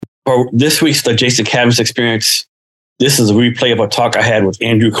For this week's The Jason Cavness Experience, this is a replay of a talk I had with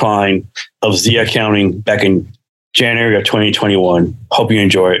Andrew Klein of Zccounting back in January of 2021. Hope you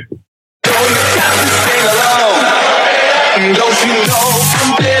enjoy it.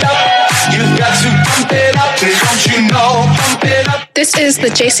 This is the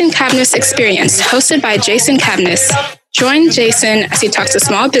Jason Cavness Experience, hosted by Jason Cavness. Join Jason as he talks to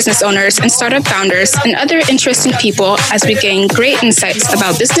small business owners and startup founders and other interesting people as we gain great insights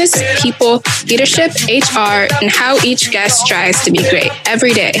about business, people, leadership, HR, and how each guest strives to be great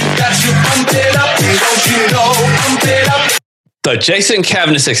every day. The Jason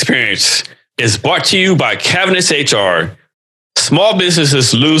Cavness Experience is brought to you by Cavness HR. Small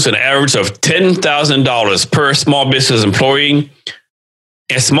businesses lose an average of $10,000 per small business employee,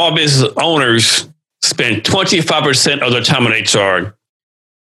 and small business owners spend 25% of their time on HR.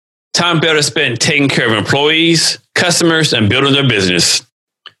 Time better spent taking care of employees, customers, and building their business.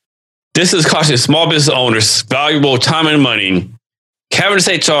 This is costing small business owners valuable time and money. Cavness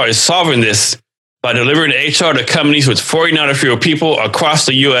HR is solving this by delivering HR to companies with 49 or fewer people across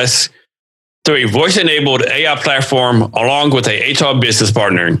the U.S. through a voice-enabled AI platform along with a HR business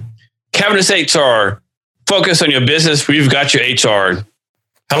partner. Cavness HR, focus on your business. We've got your HR.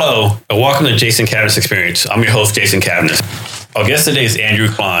 Hello, and welcome to Jason Cavness Experience. I'm your host, Jason Cavness. Our guest today is Andrew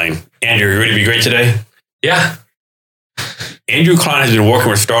Klein. Andrew, you ready to be great today? Yeah. Andrew Klein has been working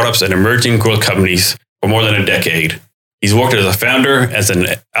with startups and emerging growth companies for more than a decade. He's worked as a founder, as an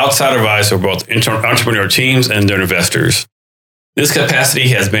outside advisor for both entrepreneur teams and their investors. This capacity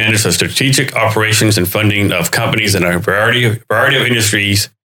has managed the strategic operations and funding of companies in a variety of industries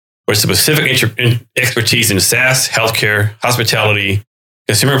with specific expertise in SaaS, healthcare, hospitality,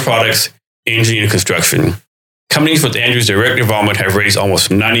 consumer products, energy, and construction. Companies with Andrew's direct involvement have raised almost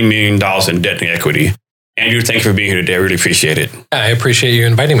 $90 million in debt and equity. Andrew, thank you for being here today. I really appreciate it. I appreciate you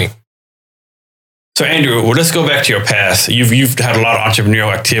inviting me. So Andrew, well, let's go back to your past. You've had a lot of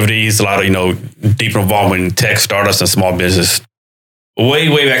entrepreneurial activities, a lot of deep involvement in tech, startups, and small business. Way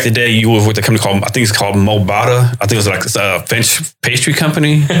back in the day, you were with a company called, I think it's called Mobata. I think it was like a French pastry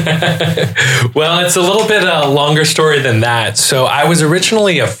company. Well, it's a little bit a longer story than that. So I was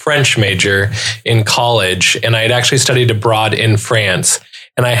originally a French major in college, and I had actually studied abroad in France.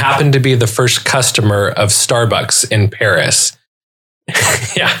 And I happened to be the first customer of Starbucks in Paris.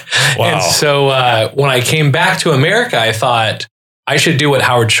 Yeah. Wow. And so when I came back to America, I thought I should do what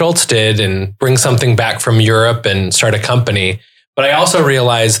Howard Schultz did and bring something back from Europe and start a company. But I also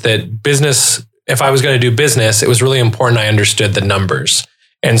realized that business, if I was going to do business, it was really important I understood the numbers.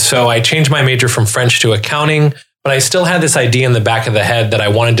 And so I changed my major from French to accounting, but I still had this idea in the back of the head that I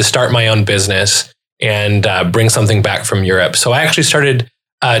wanted to start my own business and bring something back from Europe. So I actually started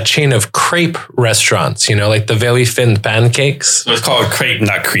a chain of crepe restaurants, like the very thin pancakes. So it's called crepe,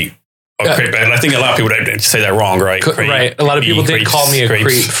 not crepe. Crepe. I think a lot of people say that wrong, right? Crepe, right. A lot of people did call me a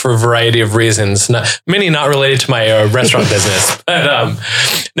creep for a variety of reasons. Many not related to my restaurant business. But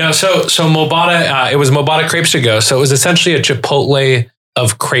no, so Mobata, it was Mobata Crepes to Go. So it was essentially a Chipotle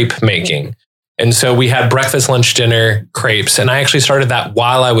of crepe making. And so we had breakfast, lunch, dinner, crepes. And I actually started that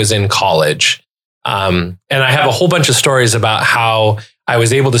while I was in college. And I have a whole bunch of stories about how I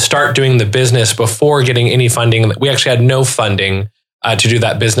was able to start doing the business before getting any funding. We actually had no funding to do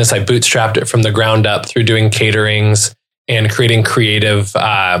that business. I bootstrapped it from the ground up through doing caterings and creating creative,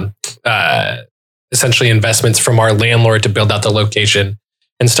 essentially investments from our landlord to build out the location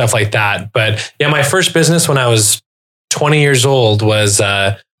and stuff like that. But yeah, my first business when I was 20 years old was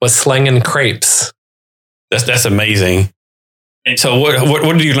slinging crepes. That's amazing. And so what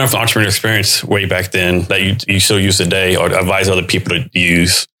did you learn from entrepreneurial experience way back then that you still use today or advise other people to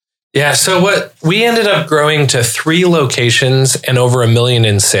use? Yeah. So what we ended up growing to 3 locations and over $1 million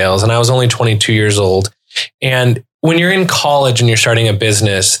in sales. And I was only 22 years old. And when you're in college and you're starting a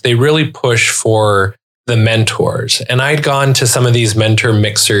business, they really push for the mentors. And I'd gone to some of these mentor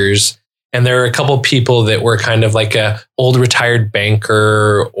mixers, and there were a couple people that were kind of like a old retired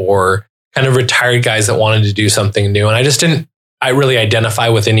banker or kind of retired guys that wanted to do something new. And I really identify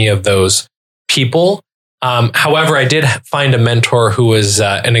with any of those people. However, I did find a mentor who was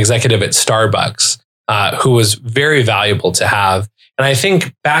an executive at Starbucks, who was very valuable to have. And I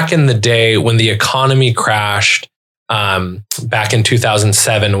think back in the day when the economy crashed back in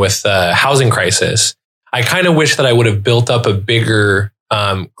 2007 with the housing crisis, I kind of wish that I would have built up a bigger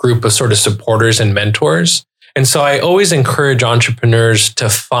group of sort of supporters and mentors. And so I always encourage entrepreneurs to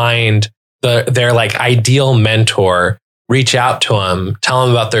find their like ideal mentor, reach out to them, tell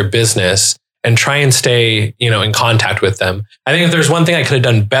them about their business, and try and stay, in contact with them. I think if there's one thing I could have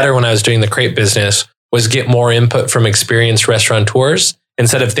done better when I was doing the crepe business was get more input from experienced restaurateurs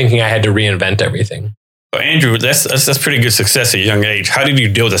instead of thinking I had to reinvent everything. Well, Andrew, that's pretty good success at a young age. How did you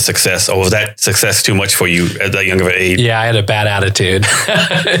deal with the success, or was that success too much for you at that young of an age? Yeah, I had a bad attitude.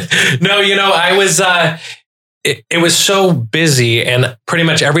 No, I was. It was so busy, and pretty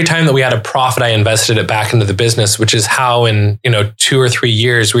much every time that we had a profit, I invested it back into the business, which is how in 2 or 3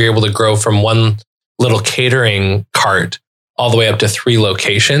 years we were able to grow from one little catering cart all the way up to 3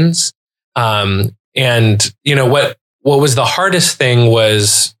 locations. And what was the hardest thing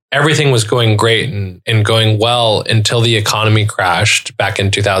was everything was going great and going well until the economy crashed back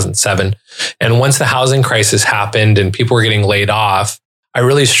in 2007. And once the housing crisis happened and people were getting laid off, I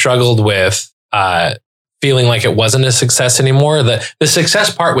really struggled with feeling like it wasn't a success anymore. The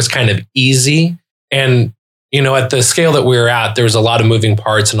success part was kind of easy. And, at the scale that we were at, there was a lot of moving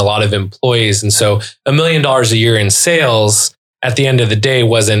parts and a lot of employees. And so $1 million a year in sales at the end of the day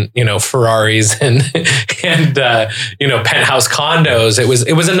wasn't, Ferraris and penthouse condos. It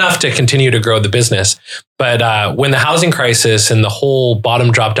was enough to continue to grow the business. But when the housing crisis and the whole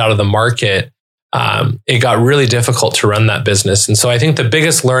bottom dropped out of the market, it got really difficult to run that business. And so I think the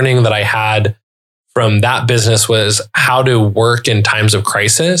biggest learning that I had from that business was how to work in times of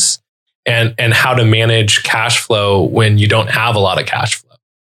crisis and how to manage cash flow when you don't have a lot of cash flow.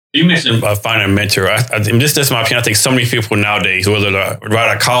 You mentioned finding a mentor. This is my opinion. I think so many people nowadays, whether they're right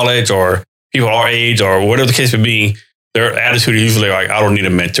out of college or people our age or whatever the case may be, their attitude is usually like, I don't need a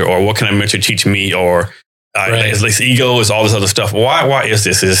mentor, or what can a mentor teach me? Or it's like ego, is all this other stuff. Why is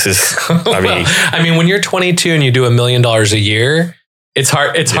this? When you're 22 and you do $1 million a year, it's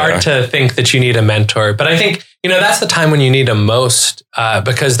hard to think that you need a mentor. But I think, that's the time when you need them most,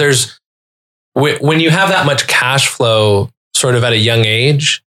 because when you have that much cash flow sort of at a young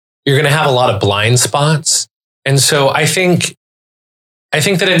age, you're going to have a lot of blind spots. And so I think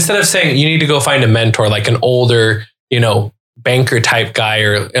that instead of saying you need to go find a mentor, like an older, banker type guy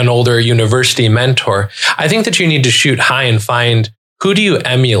or an older university mentor, I think that you need to shoot high and find, who do you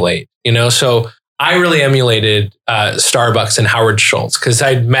emulate? So I really emulated Starbucks and Howard Schultz because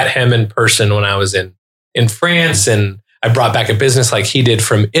I'd met him in person when I was in France, and I brought back a business like he did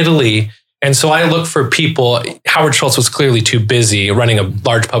from Italy. And so I look for people. Howard Schultz was clearly too busy running a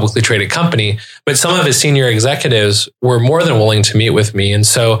large publicly traded company, but some of his senior executives were more than willing to meet with me. And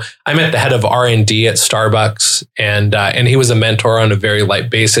so I met the head of R&D at Starbucks, and he was a mentor on a very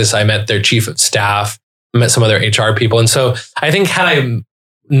light basis. I met their chief of staff, met some other HR people. And so I think had I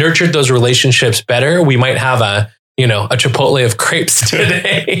nurtured those relationships better, we might have a Chipotle of crepes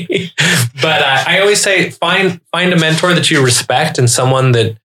today. But I always say, find a mentor that you respect and someone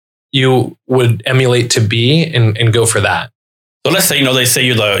that you would emulate to be, and go for that. So let's say, they say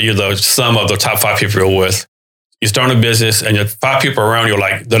you're the sum of the top 5 people you're with. You start a business and your 5 people around you,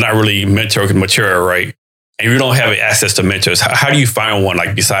 like, they're not really mentor and mature, right? And you don't have access to mentors. How do you find one,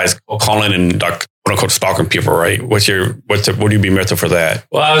 like, besides calling and quote unquote stalking people, right? What do you be mentor for that?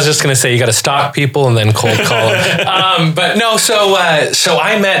 Well, I was just going to say you got to stalk people and then cold call them. But no, so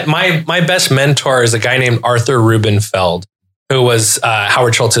I met my best mentor is a guy named Arthur Rubenfeld, who was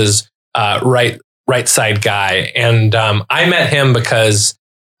Howard Schultz's right side guy. And I met him because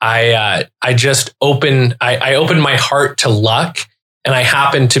I opened my heart to luck, and I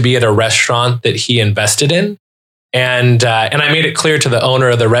happened to be at a restaurant that he invested in. And I made it clear to the owner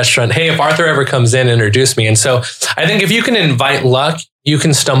of the restaurant, hey, if Arthur ever comes in, introduce me. And so I think if you can invite luck, you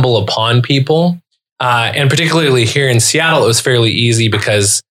can stumble upon people. And particularly here in Seattle, it was fairly easy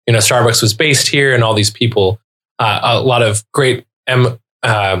because, Starbucks was based here, and all these people, a lot of great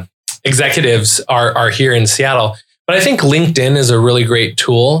executives are here in Seattle. But I think LinkedIn is a really great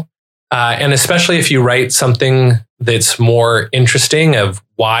tool. And especially if you write something that's more interesting of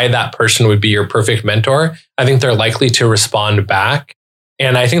why that person would be your perfect mentor, I think they're likely to respond back.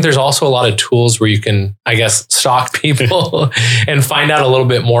 And I think there's also a lot of tools where you can, I guess, stalk people and find out a little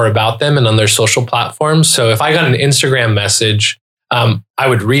bit more about them and on their social platforms. So if I got an Instagram message, I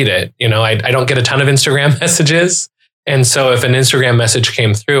would read it. I don't get a ton of Instagram messages. And so if an Instagram message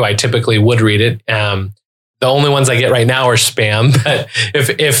came through, I typically would read it. The only ones I get right now are spam. But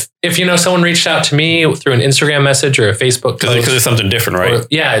if someone reached out to me through an Instagram message or a Facebook post, because it's something different, right?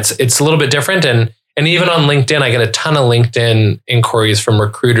 It's a little bit different. And even on LinkedIn, I get a ton of LinkedIn inquiries from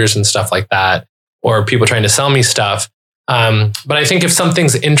recruiters and stuff like that, or people trying to sell me stuff. But I think if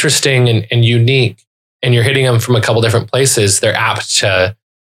something's interesting and unique, and you're hitting them from a couple different places, they're apt to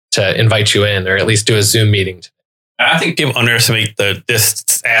invite you in, or at least do a Zoom meeting. I think people underestimate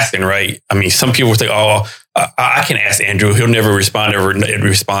this asking, right? I mean, some people think, I can ask Andrew. He'll never respond or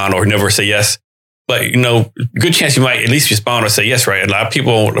never say yes. But, good chance you might at least respond or say yes, right? A lot of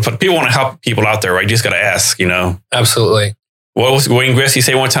people want to help people out there, right? You just got to ask, Absolutely. What was Wayne Gretzky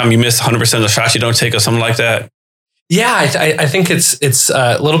say one time? You miss 100% of the shots you don't take, or something like that. Yeah, I think it's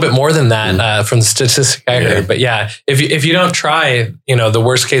a little bit more than that from the statistic I heard. But yeah, if you don't try, the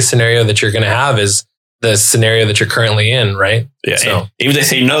worst case scenario that you're going to have is the scenario that you're currently in, right? Yeah. So even if they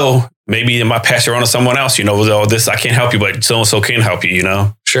say no, maybe it might pass you on to someone else. Oh, this I can't help you, but so and so can help you.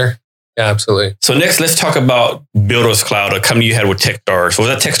 Sure. Yeah, absolutely. So next, let's talk about Builders Cloud, a company you had with Techstars. Was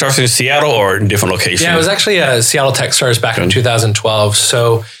that Techstars in Seattle or in different locations? Yeah, it was actually Seattle Techstars back in 2012.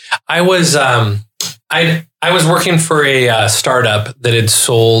 So I was I was working for a startup that had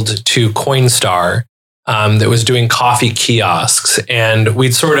sold to Coinstar that was doing coffee kiosks, and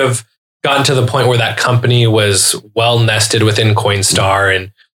we'd sort of gotten to the point where that company was well nested within Coinstar,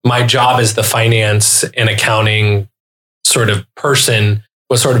 and my job as the finance and accounting sort of person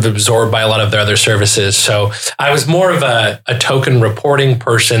was sort of absorbed by a lot of their other services. So I was more of a token reporting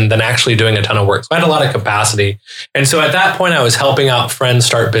person than actually doing a ton of work. So I had a lot of capacity. And so at that point, I was helping out friends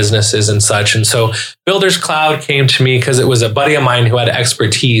start businesses and such. And so Builders Cloud came to me because it was a buddy of mine who had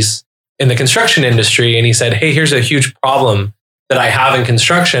expertise in the construction industry. And he said, hey, here's a huge problem that I have in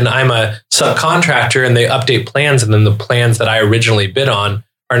construction. I'm a subcontractor and they update plans. And then the plans that I originally bid on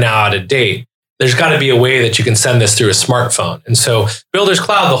are now out of date. There's got to be a way that you can send this through a smartphone. And so Builders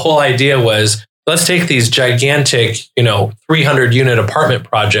Cloud, the whole idea was, let's take these gigantic, 300 unit apartment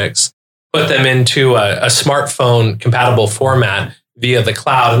projects, put them into a smartphone compatible format via the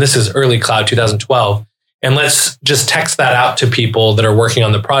cloud. And this is early cloud 2012. And let's just text that out to people that are working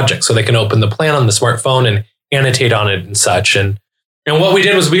on the project so they can open the plan on the smartphone and annotate on it and such. And what we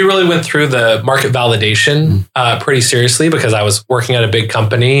did was we really went through the market validation pretty seriously, because I was working at a big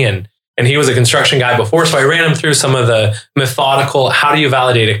company and he was a construction guy before. So I ran him through some of the methodical, how do you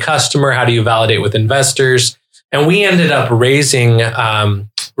validate a customer? How do you validate with investors? And we ended up raising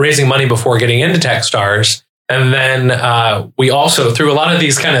money before getting into Techstars. And then we also, through a lot of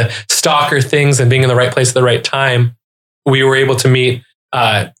these kind of stalker things and being in the right place at the right time, we were able to meet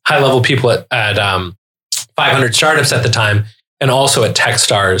high-level people at 500 Startups at the time, and also at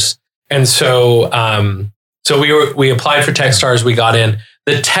Techstars. And so we applied for Techstars. We got in.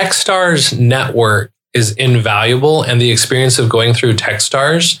 The Techstars network is invaluable, and the experience of going through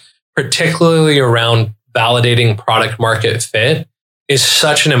Techstars, particularly around validating product market fit, is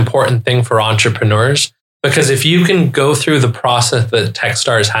such an important thing for entrepreneurs. Because if you can go through the process that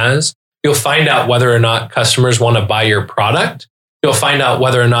Techstars has, you'll find out whether or not customers want to buy your product. You'll find out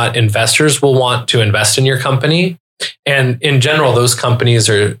whether or not investors will want to invest in your company. And in general, those companies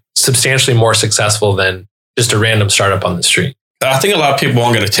are substantially more successful than just a random startup on the street. I think a lot of people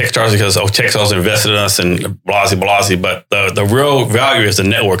won't get to Techstars because, Techstars invested in us and blasey. But the real value is the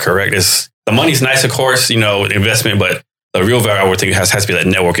network, correct? The money's nice, of course, investment, but the real value, I would think, has to be that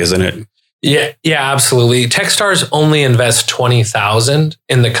network, isn't it? Yeah, absolutely. Techstars only invest $20,000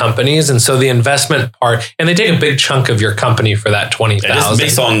 in the companies. And so the investment part, and they take a big chunk of your company for that $20,000. Just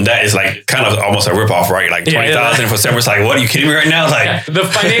based on that is like kind of almost a ripoff, right? Like $20,000 for September. It's like, what, are you kidding me right now? Like the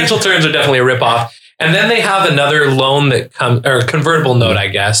financial terms are definitely a ripoff. And then they have another loan that comes, or convertible note, I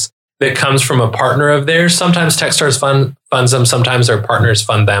guess, that comes from a partner of theirs. Sometimes Techstars funds them. Sometimes their partners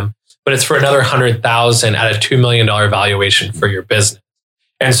fund them. But it's for another $100,000 at a $2 million valuation for your business.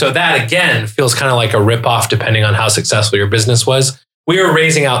 And so that, again, feels kind of like a ripoff depending on how successful your business was. We were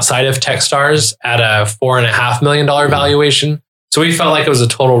raising outside of Techstars at a $4.5 million valuation. So we felt like it was a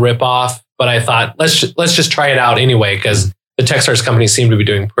total ripoff. But I thought, let's just try it out anyway, because the Techstars companies seem to be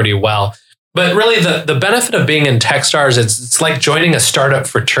doing pretty well. But really, the benefit of being in Techstars, it's like joining a startup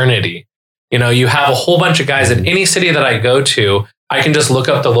fraternity. You have a whole bunch of guys in any city that I go to. I can just look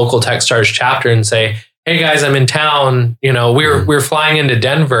up the local Techstars chapter and say, hey guys, I'm in town. We're flying into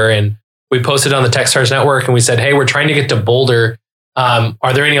Denver, and we posted on the Techstars network and we said, hey, we're trying to get to Boulder.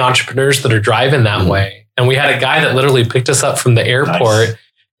 Are there any entrepreneurs that are driving that way? And we had a guy that literally picked us up from the airport. Nice.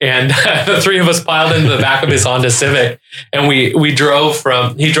 And the three of us piled into the back of his Honda Civic, and he drove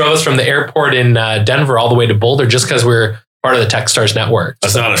us from the airport in Denver all the way to Boulder just because we're part of the Techstars network.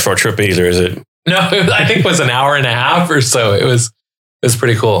 That's not a short trip either, is it? No, I think it was an hour and a half or so. It was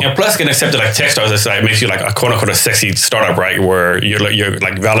pretty cool. And plus, getting accepted like Techstars, it's like makes you like a quote unquote a sexy startup, right? Where you're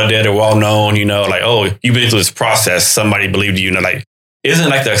like validated, well known. Like, oh, you've been through this process. Somebody believed you. Like,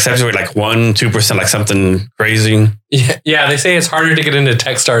 isn't like the acceptance rate like 1-2%, like something crazy? Yeah, they say it's harder to get into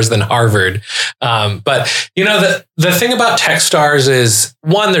Techstars than Harvard. But the thing about Techstars is,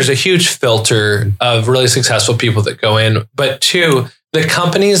 one, there's a huge filter of really successful people that go in. But two, the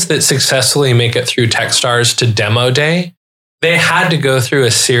companies that successfully make it through Techstars to demo day, they had to go through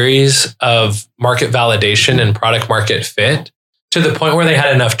a series of market validation and product market fit to the point where they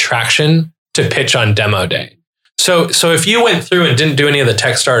had enough traction to pitch on demo day. So if you went through and didn't do any of the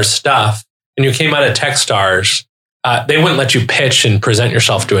Techstars stuff and you came out of Techstars, they wouldn't let you pitch and present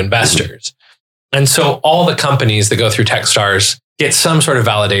yourself to investors. And so all the companies that go through Techstars get some sort of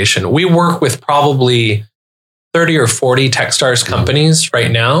validation. We work with probably 30 or 40 Techstars companies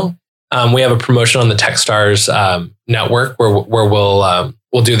right now. We have a promotion on the Techstars network where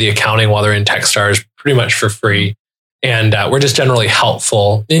we'll do the accounting while they're in Techstars pretty much for free. And we're just generally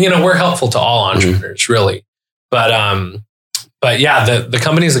helpful. And, we're helpful to all entrepreneurs, really. But yeah, the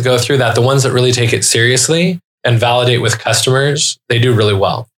companies that go through that, the ones that really take it seriously and validate with customers, they do really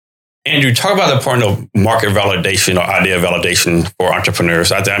well. Andrew, talk about the important of market validation or idea validation for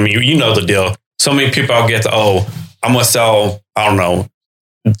entrepreneurs. I mean, you know the deal. So many people out get I'm going to sell, I'm going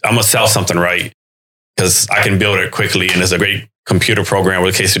to sell something, right? Because I can build it quickly and it's a great computer program,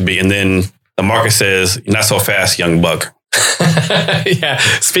 whatever the case would be. And then the market says, not so fast, young buck. Yeah.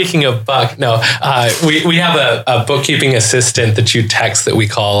 Speaking of Buck, no, we have a bookkeeping assistant that you text that we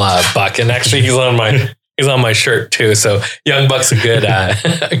call Buck. And actually he's on my shirt too. So young buck's a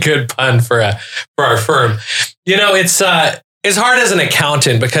good pun for our firm. It's hard as an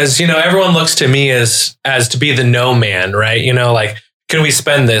accountant because, everyone looks to me as to be the no man, right? Like, can we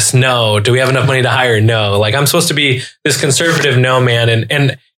spend this? No. Do we have enough money to hire? No. Like I'm supposed to be this conservative no man.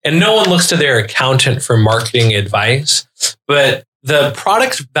 And no one looks to their accountant for marketing advice. But the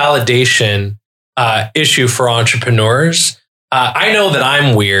product validation issue for entrepreneurs, I know that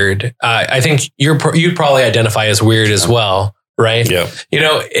I'm weird. I think you'd probably identify as weird as well, right? Yeah.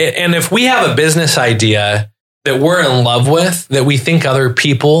 And if we have a business idea that we're in love with, that we think other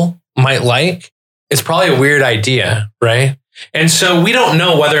people might like, it's probably a weird idea, right? And so we don't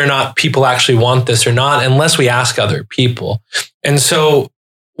know whether or not people actually want this or not unless we ask other people. And so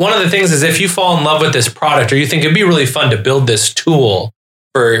one of the things is if you fall in love with this product or you think it'd be really fun to build this tool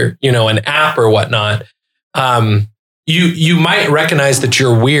for, an app or whatnot, you might recognize that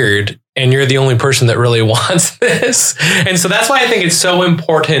you're weird and you're the only person that really wants this. And so that's why I think it's so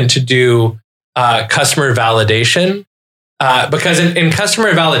important to do customer validation. Because in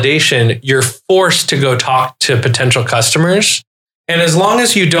customer validation, you're forced to go talk to potential customers. And as long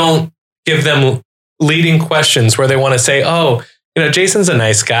as you don't give them leading questions where they want to say, Jason's a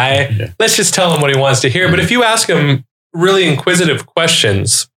nice guy. Yeah. Let's just tell him what he wants to hear. But if you ask him really inquisitive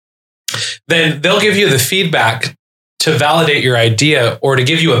questions, then they'll give you the feedback to validate your idea or to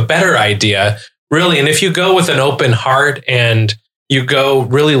give you a better idea, really. And if you go with an open heart and you go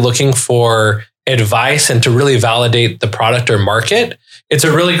really looking for advice and to really validate the product or market, it's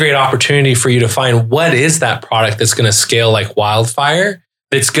a really great opportunity for you to find what is that product that's going to scale like wildfire,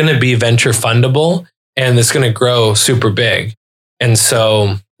 that's going to be venture fundable, and that's going to grow super big. And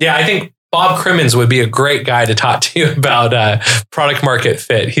so, yeah, I think Bob Crimmins would be a great guy to talk to you about product market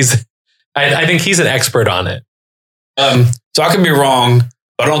fit. I think he's an expert on it. So I could be wrong,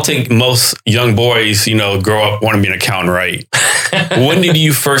 but I don't think most young boys, grow up want to be an accountant, right? When did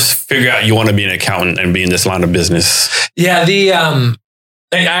you first figure out you want to be an accountant and be in this line of business? Yeah,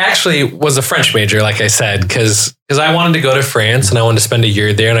 I actually was a French major, like I said, because I wanted to go to France and I wanted to spend a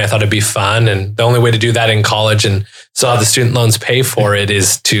year there and I thought it'd be fun. And the only way to do that in college and still have the student loans pay for it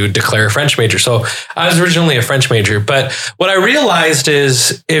is to declare a French major. So I was originally a French major. But what I realized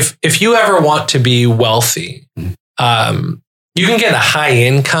is if you ever want to be wealthy, you can get a high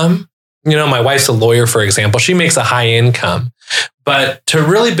income. My wife's a lawyer, for example. She makes a high income. But to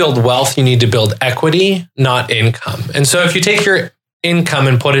really build wealth, you need to build equity, not income. And so if you take your income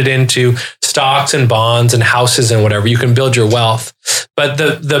and put it into stocks and bonds and houses and whatever, you can build your wealth. But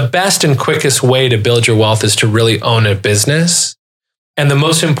the best and quickest way to build your wealth is to really own a business. And the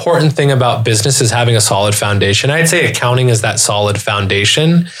most important thing about business is having a solid foundation. I'd say accounting is that solid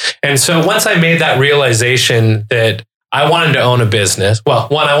foundation. And so once I made that realization that I wanted to own a business. Well,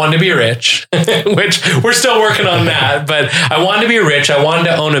 one, I wanted to be rich, which we're still working on that, but I wanted to be rich. I wanted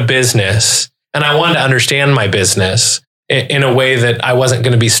to own a business and I wanted to understand my business in a way that I wasn't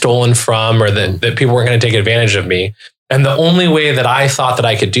going to be stolen from or that people weren't going to take advantage of me. And the only way that I thought that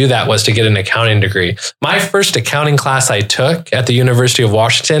I could do that was to get an accounting degree. My first accounting class I took at the University of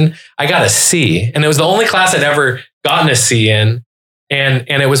Washington, I got a C. And it was the only class I'd ever gotten a C in. And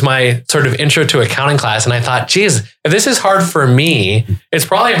it was my sort of intro to accounting class. And I thought, geez, if this is hard for me, it's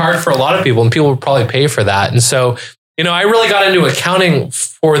probably hard for a lot of people and people would probably pay for that. And so, I really got into accounting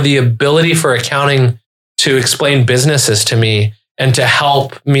for the ability for accounting to explain businesses to me and to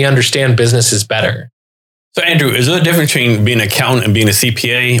help me understand businesses better. So Andrew, is there a difference between being an accountant and being a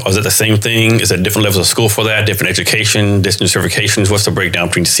CPA, or is it the same thing? Is there different levels of school for that, different education, different certifications? What's the breakdown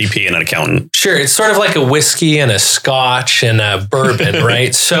between CPA and an accountant? Sure. It's sort of like a whiskey and a scotch and a bourbon,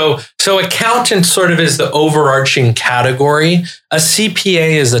 right? So accountant sort of is the overarching category. A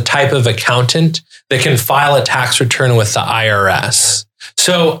CPA is a type of accountant that can file a tax return with the IRS.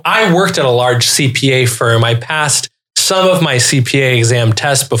 So I worked at a large CPA firm. I passed some of my CPA exam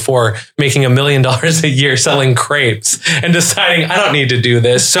tests before making $1 million a year selling crepes and deciding I don't need to do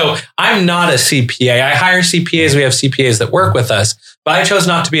this. So I'm not a CPA. I hire CPAs. We have CPAs that work with us, but I chose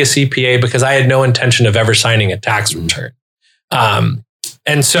not to be a CPA because I had no intention of ever signing a tax return.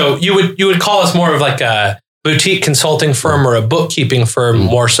 And so you would call us more of like a boutique consulting firm or a bookkeeping firm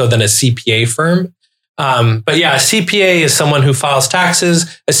more so than a CPA firm. But yeah, a CPA is someone who files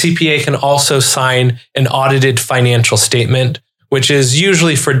taxes. A CPA can also sign an audited financial statement, which is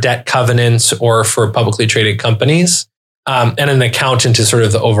usually for debt covenants or for publicly traded companies. And an accountant is sort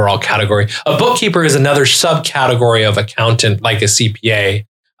of the overall category. A bookkeeper is another subcategory of accountant, like a CPA.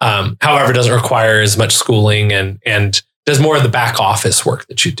 However, doesn't require as much schooling and does more of the back office work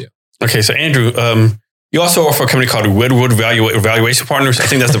that you do. Okay, so Andrew, you also work for a company called Redwood Valuation Partners. I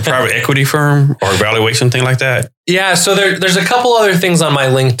think that's the private equity firm or valuation thing like that. Yeah, so there's a couple other things on my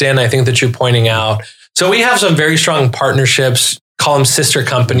LinkedIn I think that you're pointing out. So we have some very strong partnerships, call them sister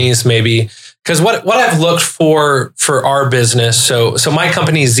companies maybe, because what I've looked for our business, so my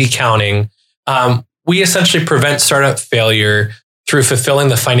company is Zccounting, we essentially prevent startup failure through fulfilling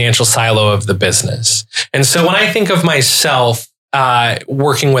the financial silo of the business. And so when I think of myself,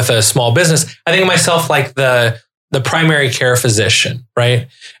 working with a small business, I think of myself like the primary care physician, right?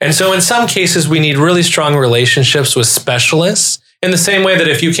 And so in some cases, we need really strong relationships with specialists in the same way that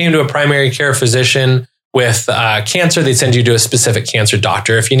if you came to a primary care physician with cancer, they'd send you to a specific cancer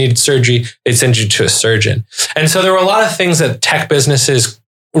doctor. If you needed surgery, they'd send you to a surgeon. And so there were a lot of things that tech businesses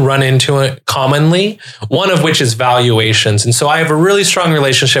run into it commonly, one of which is valuations. And so I have a really strong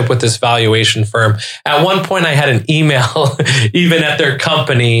relationship with this valuation firm. At one point, I had an email even at their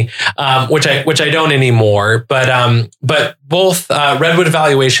company, which I don't anymore. But both Redwood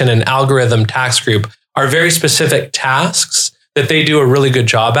Valuation and Algorithm Tax Group are very specific tasks that they do a really good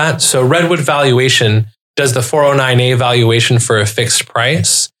job at. So Redwood Valuation does the 409A valuation for a fixed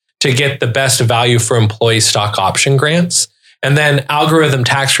price to get the best value for employee stock option grants. And then Algorithm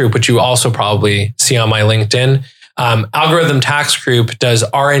Tax Group, which you also probably see on my LinkedIn, Algorithm Tax Group does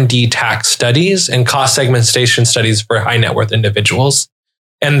R&D tax studies and cost segmentation studies for high net worth individuals.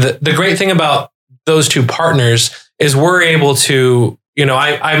 And the great thing about those two partners is we're able to,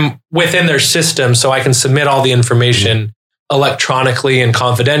 I'm within their system, so I can submit all the information electronically and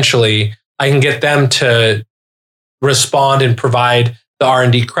confidentially. I can get them to respond and provide the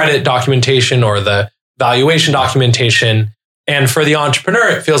R&D credit documentation or the valuation documentation. And for the entrepreneur,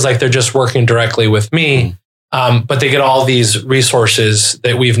 it feels like they're just working directly with me, but they get all these resources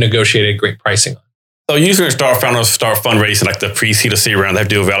that we've negotiated great pricing on. So usually start fundraising, like the pre-seed or seed round, they have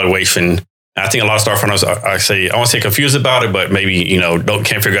to do evaluation. I think a lot of start founders, I won't say confused about it, but maybe,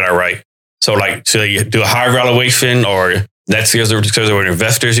 can't figure it out right. So like, should they do a higher valuation, or that's because they're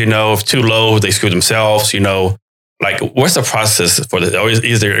investors, if too low, they screw themselves, Like, what's the process for this?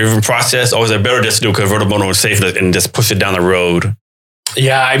 Is there even a process, or is it better just to do a convertible note and safe and just push it down the road?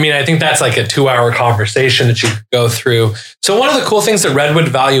 Yeah, I think that's like a 2-hour conversation that you could go through. So one of the cool things that Redwood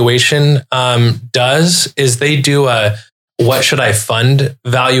Valuation does is they do a what should I fund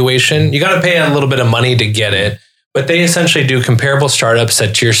valuation. You got to pay a little bit of money to get it, but they essentially do comparable startups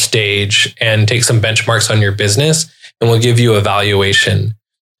at your stage and take some benchmarks on your business, and will give you a valuation.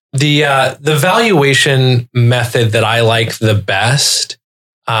 The valuation method that I like the best,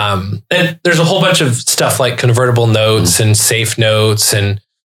 and there's a whole bunch of stuff like convertible notes and safe notes. And,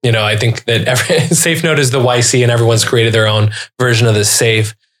 I think that safe note is the YC, and everyone's created their own version of the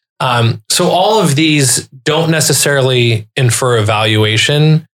safe. So all of these don't necessarily infer a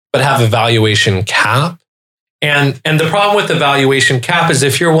valuation, but have a valuation cap. And the problem with the valuation cap is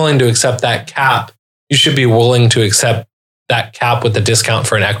if you're willing to accept that cap, you should be willing to accept that cap with the discount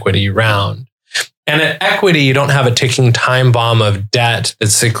for an equity round. And at equity, you don't have a ticking time bomb of debt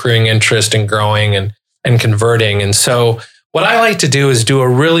that's accruing interest and growing and converting. And so what I like to do is do a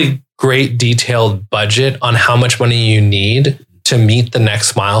really great detailed budget on how much money you need to meet the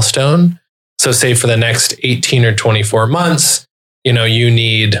next milestone. So say for the next 18 or 24 months, you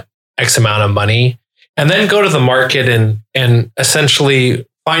need X amount of money, and then go to the market and essentially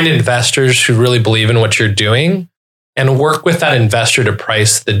find investors who really believe in what you're doing and work with that investor to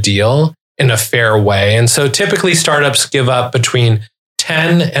price the deal in a fair way. And so typically startups give up between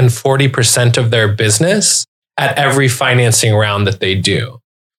 10 and 40% of their business at every financing round that they do.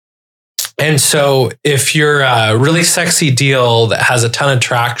 And so if you're a really sexy deal that has a ton of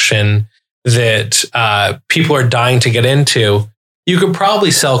traction that people are dying to get into, you could probably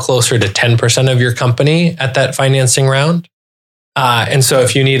sell closer to 10% of your company at that financing round. And so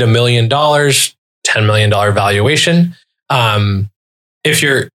if you need $1 million, $10 million valuation, if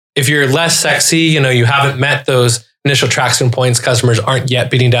you're less sexy, you haven't met those initial traction points, customers aren't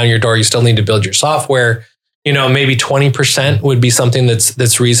yet beating down your door, you still need to build your software. Maybe 20% would be something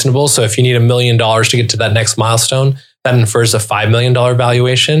that's reasonable. So if you need $1 million to get to that next milestone, that infers a $5 million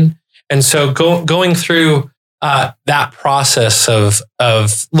valuation. And so going through that process of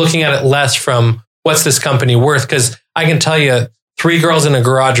looking at it less from what's this company worth, because I can tell you 3 girls in a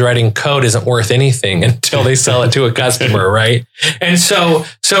garage writing code isn't worth anything until they sell it to a customer, right? And so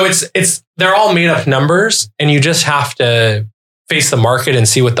they're all made up numbers, and you just have to face the market and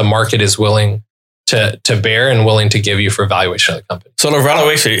see what the market is willing to bear and willing to give you for valuation of the company. So the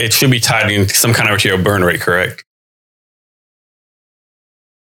valuation, it should be tied in some kind of to your burn rate, correct?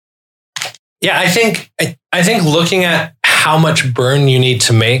 Yeah, I think looking at how much burn you need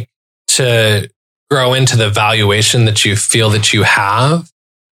to make to grow into the valuation that you feel that you have,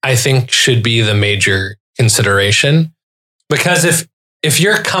 I think should be the major consideration. Because if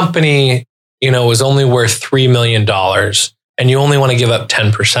your company, is only worth $3 million and you only want to give up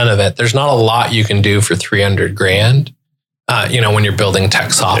 10% of it, there's not a lot you can do for $300,000, when you're building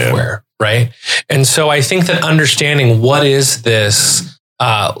tech software, right? And so I think that understanding what is this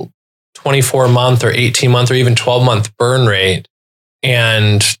 24-month or 18-month or even 12-month burn rate,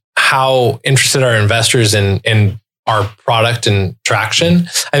 and how interested are investors in our product and traction,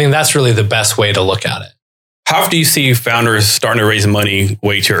 I think that's really the best way to look at it. How often do you see founders starting to raise money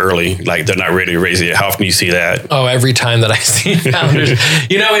way too early? Like they're not ready to raise it. How often do you see that? Oh, every time that I see founders,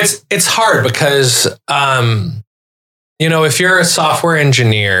 it's hard because, if you're a software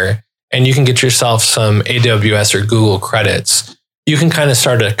engineer and you can get yourself some AWS or Google credits, you can kind of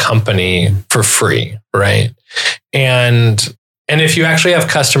start a company for free, right? And if you actually have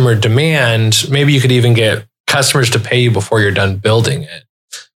customer demand, maybe you could even get customers to pay you before you're done building it.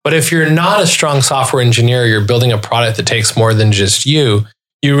 But if you're not a strong software engineer, you're building a product that takes more than just you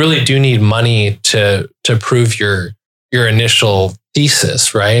really do need money to prove your initial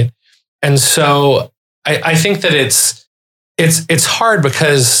thesis, right? And so I think that it's hard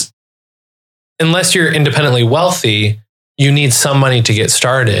because unless you're independently wealthy, you need some money to get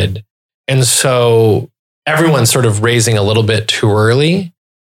started. And so everyone's sort of raising a little bit too early.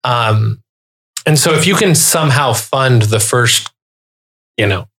 And so if you can somehow fund the first,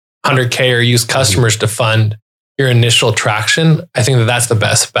 100K or use customers to fund your initial traction, I think that's the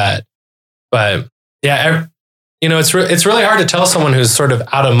best bet. But yeah, it's really hard to tell someone who's sort of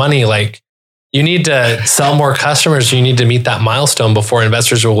out of money, like you need to sell more customers. You need to meet that milestone before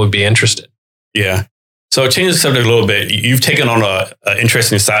investors will be interested. Yeah. So change the subject a little bit. You've taken on an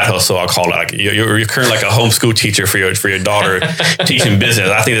interesting side hustle, I'll call it. Like you're currently like a homeschool teacher for your daughter teaching business.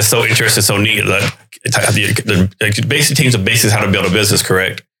 I think that's so interesting, so neat. The basic teams of basics how to build a business,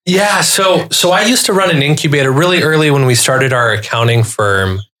 correct? Yeah. So I used to run an incubator really early when we started our accounting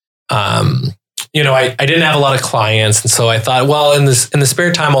firm. I didn't have a lot of clients, and so I thought, well, in the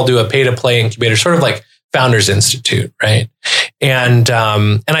spare time, I'll do a pay-to-play incubator, sort of like Founders Institute, right? And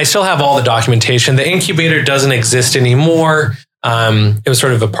I still have all the documentation. The incubator doesn't exist anymore. It was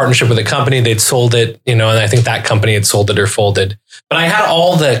sort of a partnership with a company. They'd sold it, and I think that company had sold it or folded. But I had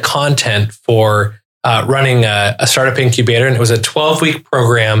all the content for running a startup incubator, and it was a 12-week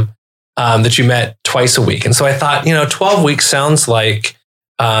program that you met twice a week. And so I thought, 12 weeks sounds like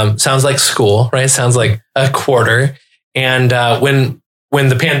school, right? Sounds like a quarter. And when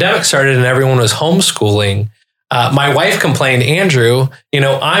the pandemic started and everyone was homeschooling, my wife complained, Andrew,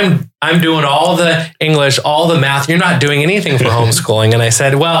 I'm doing all the English, all the math. You're not doing anything for homeschooling. And I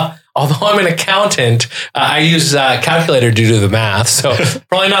said, well, although I'm an accountant, I use a calculator to do the math. So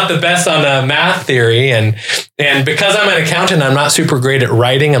probably not the best on math theory. And because I'm an accountant, I'm not super great at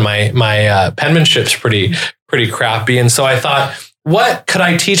writing, and my penmanship's pretty crappy. And so I thought, what could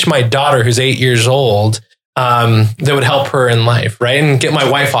I teach my daughter who's 8 years old that would help her in life, right? And get my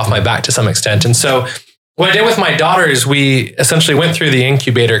wife off my back to some extent. And so what I did with my daughter is we essentially went through the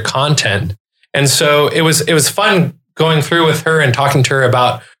incubator content. And so it was fun going through with her and talking to her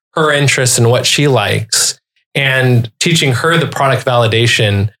about her interests and what she likes and teaching her the product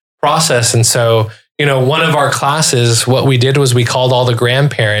validation process. And so, one of our classes, what we did was we called all the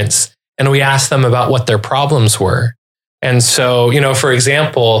grandparents and we asked them about what their problems were. And so, for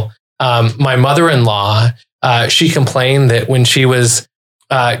example, my mother-in-law, she complained that when she was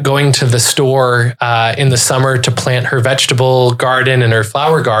going to the store in the summer to plant her vegetable garden and her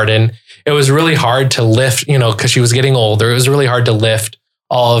flower garden, it was really hard to lift, because she was getting older. It was really hard to lift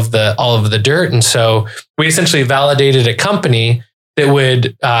all of the dirt. And so we essentially validated a company that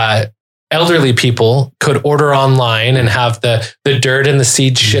would elderly people could order online and have the dirt and the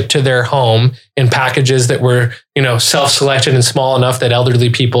seeds shipped to their home in packages that were, self-selected and small enough that elderly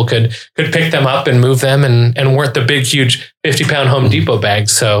people could pick them up and move them and weren't the big, huge 50-pound Home Depot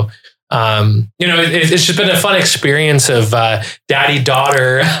bags. So, it's just been a fun experience of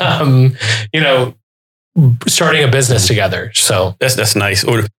daddy-daughter, starting a business together. So that's nice.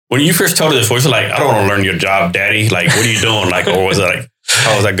 When you first told her this, was it like, I don't want to learn your job, daddy? Like, what are you doing? Like, or was it like,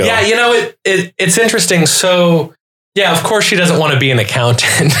 how was that going? Yeah, it's interesting. So, yeah, of course she doesn't want to be an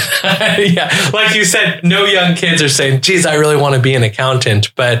accountant. Yeah, like you said, no young kids are saying, geez, I really want to be an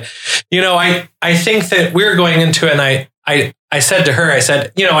accountant. But, I think that we're going into it, and I said to her,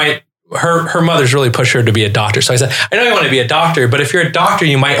 her mother's really pushed her to be a doctor. So I said, I know you want to be a doctor, but if you're a doctor,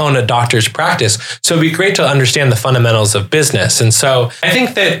 you might own a doctor's practice. So it'd be great to understand the fundamentals of business. And so I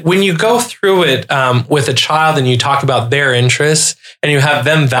think that when you go through it with a child and you talk about their interests and you have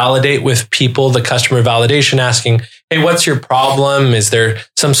them validate with people, the customer validation, asking, hey, what's your problem? Is there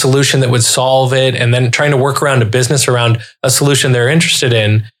some solution that would solve it? And then trying to work around a business around a solution they're interested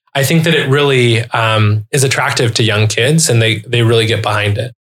in. I think that it really is attractive to young kids, and they really get behind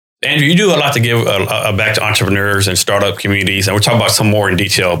it. Andrew, you do a lot to give back to entrepreneurs and startup communities, and we'll talk about some more in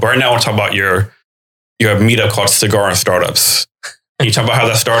detail. But right now, I want to talk about your meetup called Cigar and Startups. Can you talk about how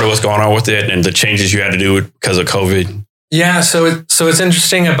that started, what's going on with it, and the changes you had to do because of COVID? Yeah, so it's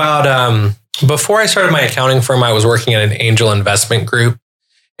interesting about before I started my accounting firm, I was working at an angel investment group,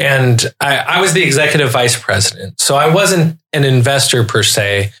 and I was the executive vice president. So I wasn't an investor per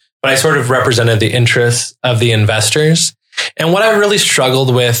se, but I sort of represented the interests of the investors. And what I really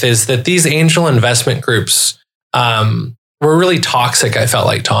struggled with is that these angel investment groups were really toxic, I felt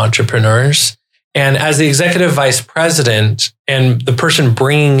like, to entrepreneurs. And as the executive vice president and the person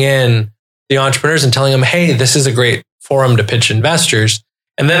bringing in the entrepreneurs and telling them, hey, this is a great forum to pitch investors,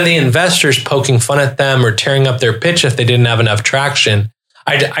 and then the investors poking fun at them or tearing up their pitch if they didn't have enough traction,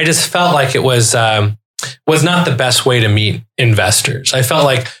 I just felt like it was not the best way to meet investors. I felt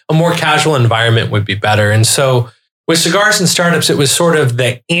like a more casual environment would be better. And so with Cigars and Startups, it was sort of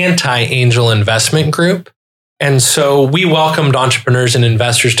the anti-angel investment group. And so we welcomed entrepreneurs and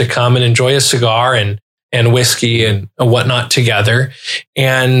investors to come and enjoy a cigar and whiskey and whatnot together.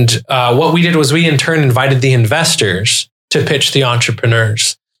 And what we did was we in turn invited the investors to pitch the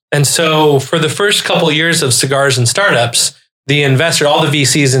entrepreneurs. And so for the first couple of years of Cigars and Startups, the investor, all the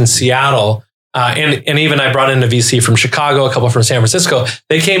VCs in Seattle, and even I brought in a VC from Chicago, a couple from San Francisco.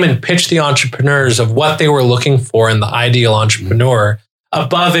 They came and pitched the entrepreneurs of what they were looking for in the ideal entrepreneur,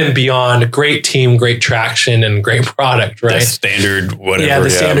 above and beyond great team, great traction, and great product, right? The standard, whatever. Yeah, the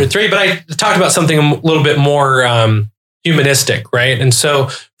standard three. But I talked about something a little bit more humanistic, right? And so,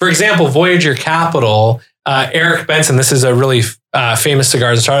 for example, Voyager Capital, Eric Benson, this is a really famous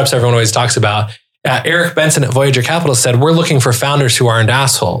Cigars and Startups everyone always talks about. Eric Benson at Voyager Capital said, we're looking for founders who aren't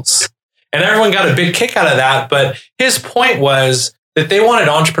assholes. And everyone got a big kick out of that. But his point was that they wanted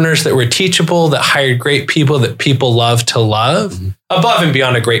entrepreneurs that were teachable, that hired great people that people love to love, above and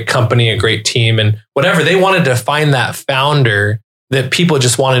beyond a great company, a great team, and whatever. They wanted to find that founder that people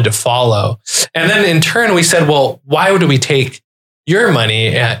just wanted to follow. And then in turn, we said, well, why would we take your money,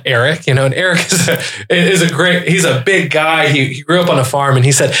 Eric? And Eric is a great, he's a big guy. He grew up on a farm, and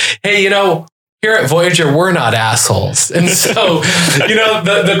he said, hey, here at Voyager, we're not assholes. And so,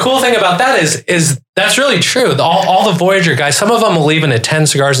 the cool thing about that is that's really true. All the Voyager guys, some of them will even attend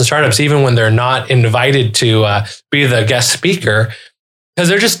Cigars and Startups, even when they're not invited to be the guest speaker, because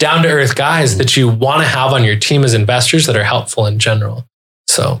they're just down to earth guys that you want to have on your team as investors that are helpful in general.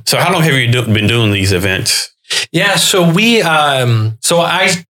 So how long have you been doing these events? Yeah. So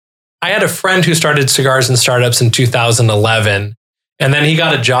I had a friend who started Cigars and Startups in 2011. And then he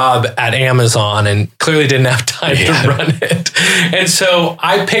got a job at Amazon and clearly didn't have time to run it. And so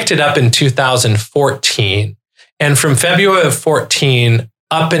I picked it up in 2014. And from February of 14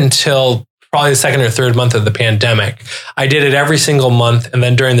 up until probably the second or third month of the pandemic, I did it every single month. And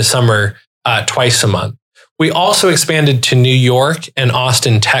then during the summer, twice a month. We also expanded to New York and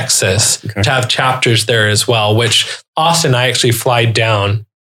Austin, Texas to have chapters there as well, which Austin, I actually flew down,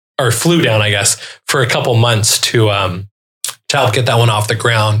 I guess, for a couple months to help get that one off the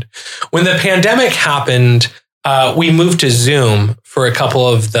ground. When the pandemic happened, we moved to Zoom for a couple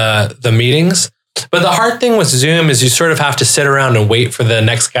of the meetings. But the hard thing with Zoom is you sort of have to sit around and wait for the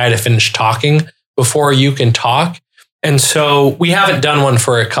next guy to finish talking before you can talk. And so we haven't done one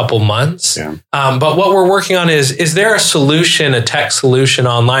for a couple months. Yeah. But what we're working on is there a solution, a tech solution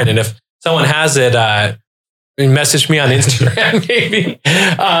online? And if someone has it, message me on Instagram maybe.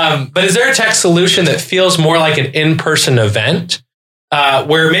 But is there a tech solution that feels more like an in-person event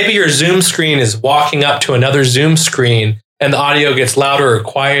where maybe your Zoom screen is walking up to another Zoom screen and the audio gets louder or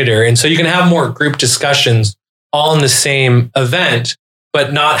quieter? And so you can have more group discussions all in the same event,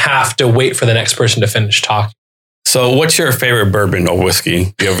 but not have to wait for the next person to finish talking. So what's your favorite bourbon or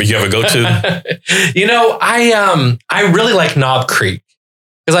whiskey? You ever go to? I really like Knob Creek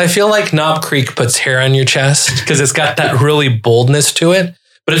because I feel like Knob Creek puts hair on your chest because it's got that really boldness to it,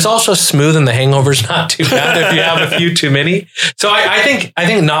 but it's also smooth and the hangover's not too bad if you have a few too many. So I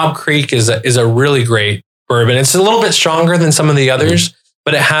think Knob Creek is a really great bourbon. It's a little bit stronger than some of the others,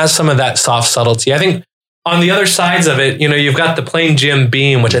 but it has some of that soft subtlety. I think on the other sides of it, you've got the plain Jim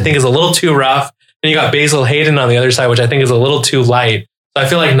Beam, which I think is a little too rough. And you got Basil Hayden on the other side, which I think is a little too light. So I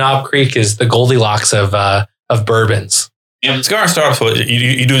feel like Knob Creek is the Goldilocks of bourbons. Yeah, Cigar Startups,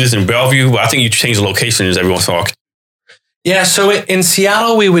 you do this in Bellevue, but I think you change the locations every once in a while. Yeah, so in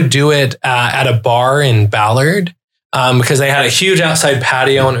Seattle, we would do it at a bar in Ballard because they had a huge outside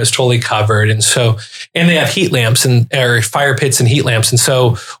patio and it was totally covered. And they have heat lamps or fire pits and heat lamps. And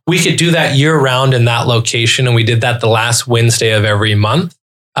so we could do that year round in that location. And we did that the last Wednesday of every month.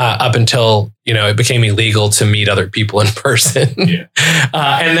 Up until, it became illegal to meet other people in person. Yeah.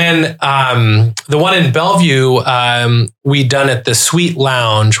 And then the one in Bellevue, we done at the Sweet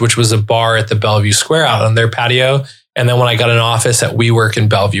Lounge, which was a bar at the Bellevue Square out on their patio. And then when I got an office at WeWork in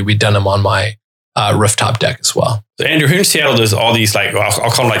Bellevue, we done them on my rooftop deck as well. So Andrew, here in Seattle, there's all these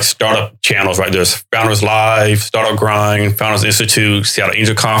I'll call them startup channels, right? There's Founders Live, Startup Grind, Founders Institute, Seattle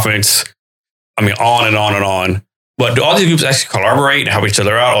Angel Conference. I mean, on and on and on. But do all these groups actually collaborate and help each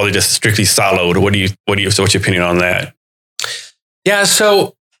other out, or are they just strictly siloed? What's your opinion on that? Yeah,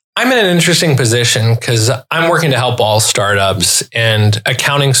 so I'm in an interesting position because I'm working to help all startups and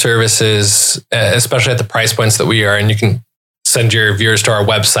accounting services, especially at the price points that we are. And you can send your viewers to our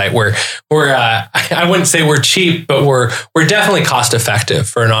website where we're I wouldn't say we're cheap, but we're definitely cost effective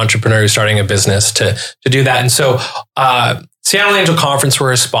for an entrepreneur who's starting a business to do that. And so Seattle Angel Conference,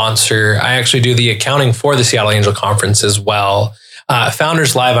 we're a sponsor. I actually do the accounting for the Seattle Angel Conference as well.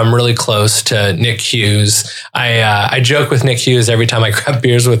 Founders Live, I'm really close to Nick Hughes. I joke with Nick Hughes every time I grab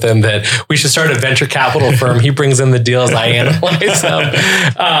beers with him that we should start a venture capital firm. He brings in the deals, I analyze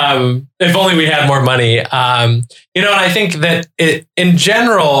them. If only we had more money. And I think that in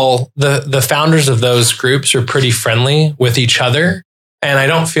general, the founders of those groups are pretty friendly with each other. And I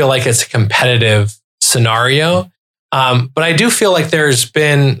don't feel like it's a competitive scenario. But I do feel like there's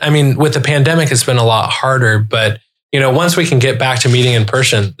been, with the pandemic, it's been a lot harder. But, once we can get back to meeting in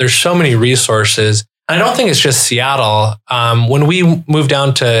person, there's so many resources. And I don't think it's just Seattle. When we moved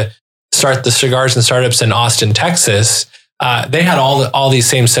down to start the Cigars and Startups in Austin, Texas, they had all these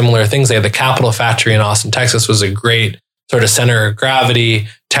same similar things. They had the Capital Factory in Austin, Texas was a great sort of center of gravity.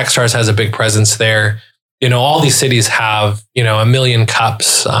 Techstars has a big presence there. All these cities have, 1 million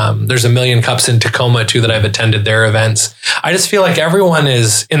cups. There's 1 million cups in Tacoma too that I've attended their events. I just feel like everyone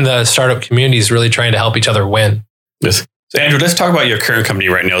is in the startup community is really trying to help each other win. Yes. So Andrew, let's talk about your current company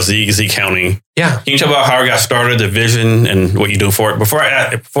right now, Zccounting. Yeah. Can you talk about how it got started, the vision, and what you do for it? Before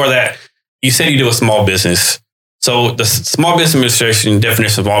that, you said you do a small business. So the Small Business Administration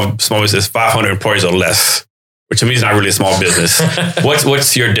definition of small business is 500 employees or less, which to me is not really a small business.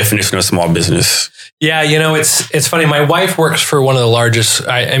 What's your definition of small business? Yeah, it's funny. My wife works for one of the largest,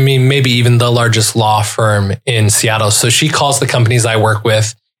 maybe even the largest law firm in Seattle. So she calls the companies I work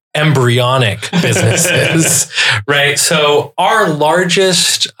with embryonic businesses, right? So our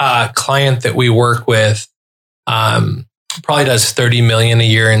largest client that we work with probably does 30 million a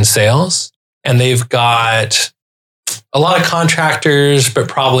year in sales. And they've got a lot of contractors, but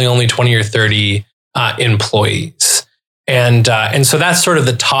probably only 20 or 30 employees. And so that's sort of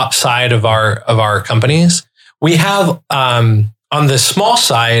the top side of our companies. We have on the small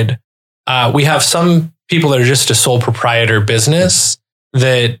side, we have some people that are just a sole proprietor business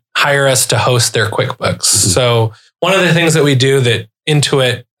that hire us to host their QuickBooks. Mm-hmm. So one of the things that we do that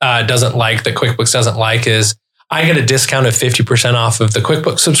Intuit doesn't like, that QuickBooks doesn't like, is I get a discount of 50% off of the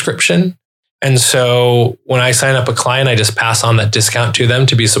QuickBooks subscription. And so when I sign up a client, I just pass on that discount to them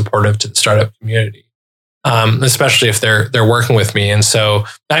to be supportive to the startup community. Especially if they're working with me. And so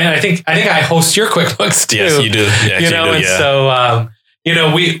I think I host your QuickBooks too. Yes, you do.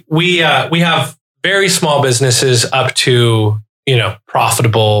 We have very small businesses up to,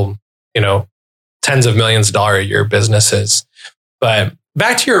 profitable, tens of millions of dollars a year businesses. But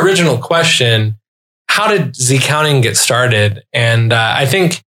back to your original question, how did Zccounting get started? And I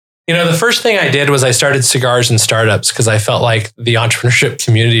think, the first thing I did was I started Cigars and Startups because I felt like the entrepreneurship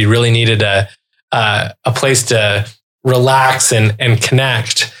community really needed a place to relax and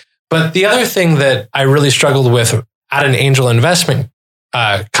connect. But the other thing that I really struggled with at an angel investment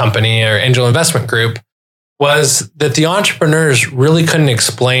company or angel investment group was that the entrepreneurs really couldn't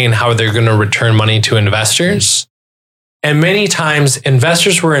explain how they're going to return money to investors. And many times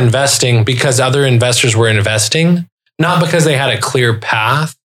investors were investing because other investors were investing, not because they had a clear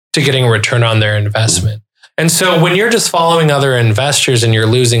path to getting a return on their investment. And so when you're just following other investors and you're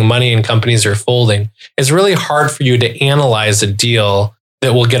losing money and companies are folding, it's really hard for you to analyze a deal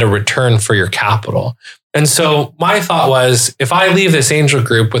that will get a return for your capital. And so my thought was, if I leave this angel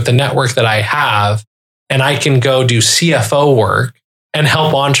group with the network that I have, and I can go do CFO work and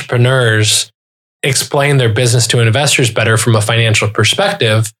help entrepreneurs explain their business to investors better from a financial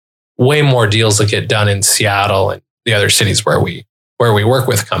perspective, way more deals will get done in Seattle and the other cities where we work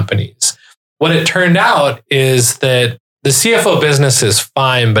with companies. What it turned out is that the CFO business is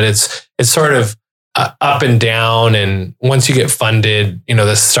fine, but it's sort of up and down. And once you get funded,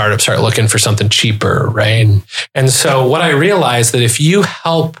 the startups start looking for something cheaper, right? And so what I realized that if you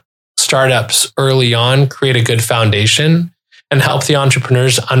help startups early on create a good foundation and help the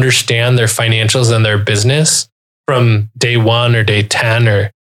entrepreneurs understand their financials and their business from day 1 or day 10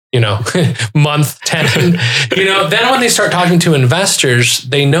 or month 10, then when they start talking to investors,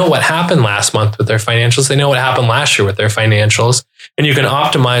 they know what happened last month with their financials. They know what happened last year with their financials. And you can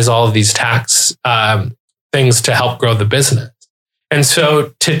optimize all of these tax things to help grow the business. And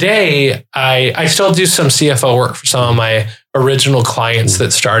so today, I still do some CFO work for some of my original clients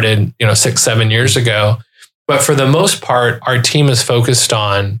that started, 6-7 years ago. But for the most part, our team is focused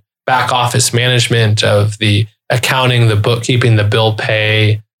on back office management of the accounting, the bookkeeping, the bill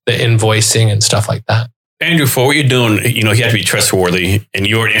pay, the invoicing and stuff like that. Andrew, for what you're doing, you have to be trustworthy, and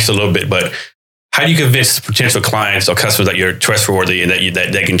you already answered a little bit, but how do you convince potential clients or customers that you're trustworthy and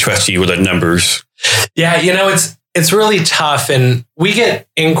that they can trust you with their numbers? Yeah, it's really tough. And we get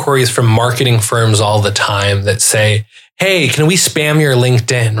inquiries from marketing firms all the time that say, hey, can we spam your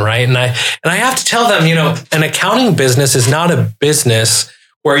LinkedIn, right? And I have to tell them, an accounting business is not a business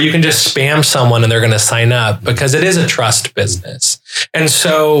where you can just spam someone and they're going to sign up, because it is a trust business. And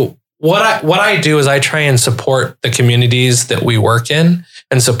so what I do is I try and support the communities that we work in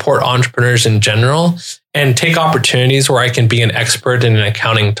and support entrepreneurs in general, and take opportunities where I can be an expert in an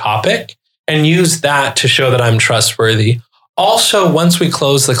accounting topic and use that to show that I'm trustworthy. Also, once we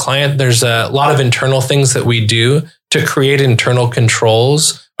close the client, there's a lot of internal things that we do to create internal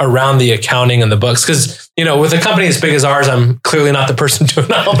controls around the accounting and the books. Because, with a company as big as ours, I'm clearly not the person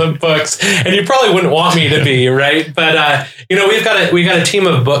doing all the books, and you probably wouldn't want me to be, right? But, we've got a team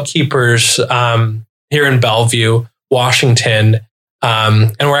of bookkeepers here in Bellevue, Washington.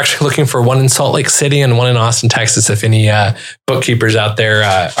 And we're actually looking for one in Salt Lake City and one in Austin, Texas, if any bookkeepers out there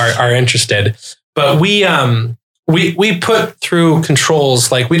are interested. But we put through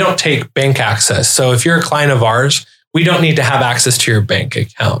controls, like we don't take bank access. So if you're a client of ours, we don't need to have access to your bank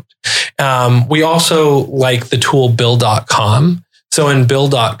account. We also like the tool Bill.com. So in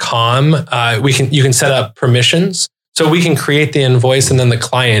Bill.com, you can set up permissions. So we can create the invoice, and then the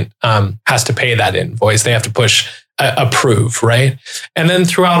client has to pay that invoice. They have to push approve, right? And then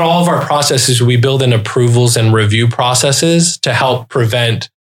throughout all of our processes, we build in approvals and review processes to help prevent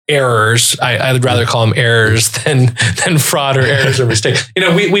errors. I'd rather call them errors than fraud or errors or mistakes.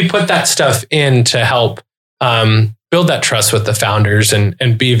 We put that stuff in to help build that trust with the founders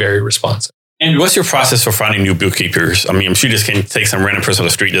and be very responsive. And what's your process for finding new bookkeepers? I mean, I'm sure you just can't take some random person on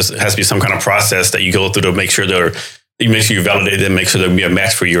the street. There has to be some kind of process that you go through to make sure you validate them, make sure there'll be a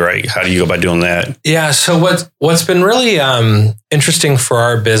match for you, right? How do you go about doing that? Yeah. So what's been really interesting for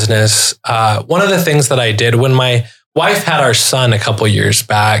our business, one of the things that I did when my wife had our son a couple years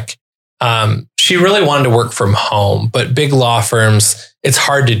back, she really wanted to work from home, but big law firms, it's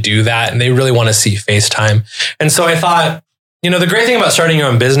hard to do that. And they really want to see FaceTime. And so I thought, the great thing about starting your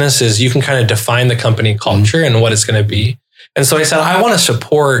own business is you can kind of define the company culture and what it's going to be. And so I said, I want to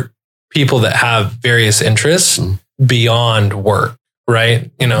support people that have various interests beyond work,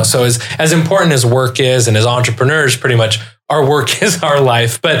 right? So as important as work is, and as entrepreneurs, pretty much our work is our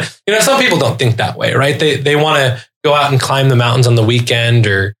life. But, some people don't think that way, right? They want to go out and climb the mountains on the weekend,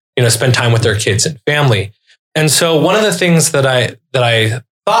 or, spend time with their kids and family. And so one of the things that I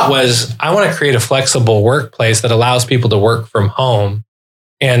thought was, I want to create a flexible workplace that allows people to work from home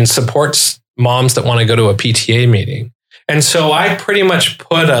and supports moms that want to go to a PTA meeting. And so I pretty much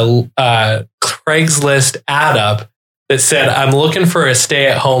put a Craigslist ad up that said, I'm looking for a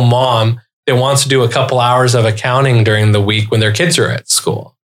stay-at-home mom that wants to do a couple hours of accounting during the week when their kids are at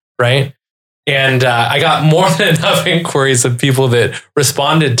school, right? And I got more than enough inquiries of people that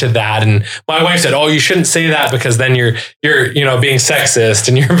responded to that. And my wife said, "Oh, you shouldn't say that because then you're being sexist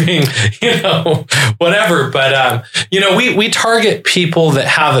and you're being whatever." But we target people that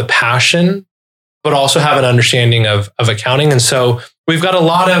have a passion, but also have an understanding of accounting. And so we've got a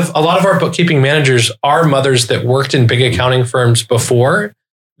lot of our bookkeeping managers are mothers that worked in big accounting firms before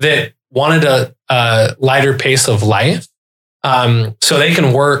that wanted a lighter pace of life. So they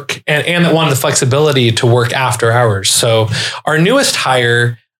can work and that wanted the flexibility to work after hours. So our newest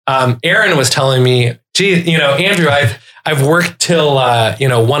hire, Aaron was telling me, "Gee, Andrew, I've worked till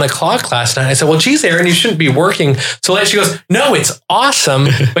 1 o'clock last night." I said, "Well, geez, Aaron, you shouldn't be working so late." She goes, "No, it's awesome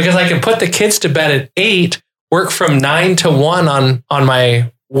because I can put the kids to bed at 8, work from 9 to 1 on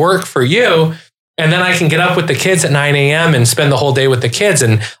my work for you. And then I can get up with the kids at 9 a.m. and spend the whole day with the kids."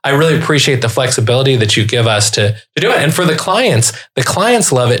 And I really appreciate the flexibility that you give us to do it. And for the clients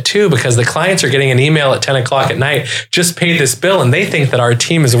love it too, because the clients are getting an email at 10 o'clock at night, "Just pay this bill." And they think that our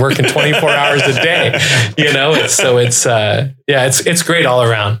team is working 24 hours a day. It's great all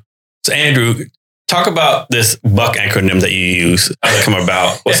around. So Andrew, talk about this BUCK acronym that you use. How did it come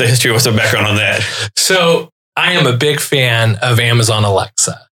about? What's the history? What's the background on that? So I am a big fan of Amazon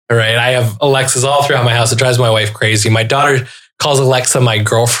Alexa. Right. I have Alexas all throughout my house. It drives my wife crazy. My daughter calls Alexa my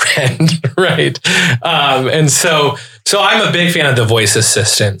girlfriend. Right. And so I'm a big fan of the voice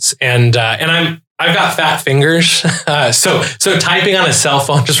assistants and I've got fat fingers. So typing on a cell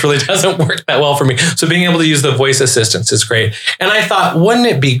phone just really doesn't work that well for me. So being able to use the voice assistants is great. And I thought, wouldn't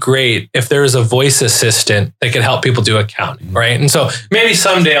it be great if there was a voice assistant that could help people do accounting? Right. And so maybe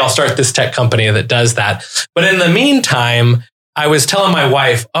someday I'll start this tech company that does that. But in the meantime, I was telling my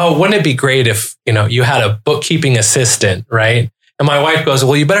wife, "Oh, wouldn't it be great if, you had a bookkeeping assistant," right? And my wife goes,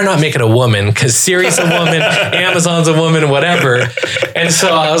 "Well, you better not make it a woman because Siri's a woman, Amazon's a woman, whatever." And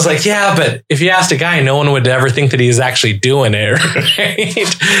so I was like, "Yeah, but if you asked a guy, no one would ever think that he's actually doing it."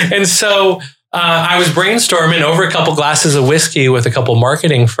 Right? And so I was brainstorming over a couple glasses of whiskey with a couple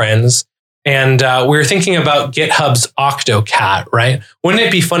marketing friends. And we were thinking about GitHub's Octocat, right? Wouldn't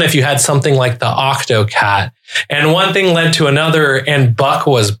it be fun if you had something like the Octocat? And one thing led to another, and Buck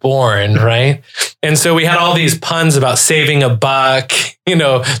was born, right? And so we had all these puns about saving a buck,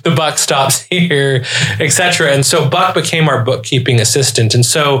 the buck stops here, etc. And so Buck became our bookkeeping assistant. And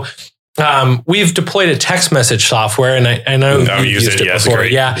so we've deployed a text message software, and I know you've used it before.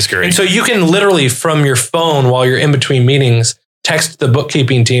 Great. Yeah, it's great. And so you can literally from your phone while you're in between meetings text the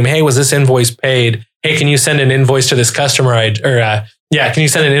bookkeeping team, "Hey, was this invoice paid? Hey, can you send an invoice to this customer? Can you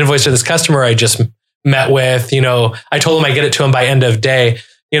send an invoice to this customer I just met with? I told them I get it to them by end of day,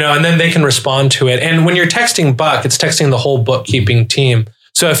 and then they can respond to it." And when you're texting Buck, it's texting the whole bookkeeping team.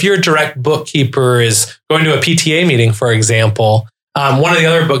 So if your direct bookkeeper is going to a PTA meeting, for example, one of the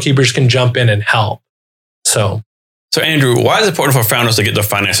other bookkeepers can jump in and help. So Andrew, why is it important for founders to get their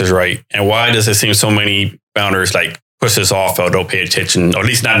finances right? And why does it seem so many founders push this off or don't pay attention, or at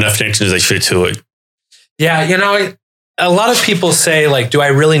least not enough attention as they should to it? Yeah, a lot of people say, do I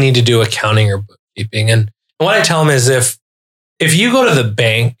really need to do accounting or bookkeeping? And what I tell them is if you go to the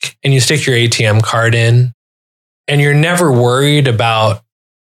bank and you stick your ATM card in and you're never worried about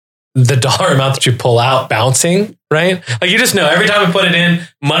the dollar amount that you pull out bouncing, right? You just know every time I put it in,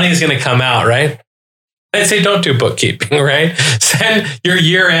 money is going to come out, right? I'd say don't do bookkeeping, right? Send your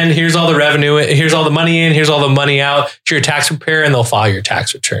year end. Here's all the revenue. Here's all the money in. Here's all the money out to your tax preparer, and they'll file your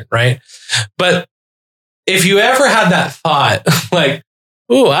tax return, right? But if you ever had that thought,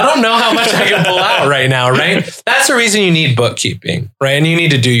 "Ooh, I don't know how much I can pull out right now," right? That's the reason you need bookkeeping, right? And you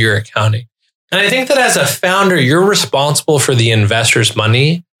need to do your accounting. And I think that as a founder, you're responsible for the investor's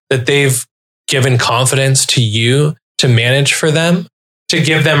money that they've given confidence to you to manage for them, to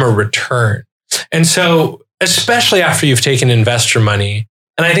give them a return. And so, especially after you've taken investor money,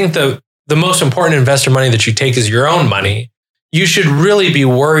 and I think the most important investor money that you take is your own money, you should really be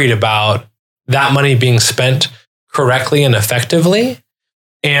worried about that money being spent correctly and effectively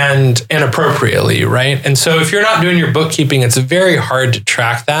and appropriately, right? And so if you're not doing your bookkeeping, it's very hard to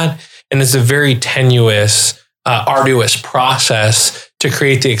track that. And it's a very tenuous, arduous process to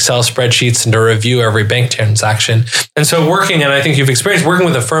create the Excel spreadsheets and to review every bank transaction. And so working, and I think you've experienced working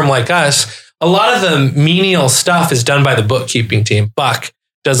with a firm like us, a lot of the menial stuff is done by the bookkeeping team. Buck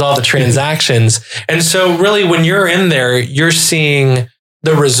does all the transactions. And so really when you're in there, you're seeing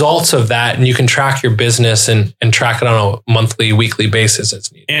the results of that, and you can track your business and track it on a monthly, weekly basis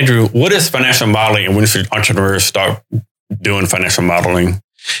as needed. Andrew, what is financial modeling, and when should entrepreneurs start doing financial modeling?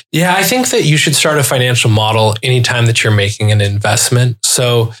 Yeah, I think that you should start a financial model anytime that you're making an investment.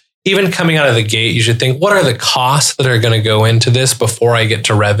 So even coming out of the gate, you should think, what are the costs that are going to go into this before I get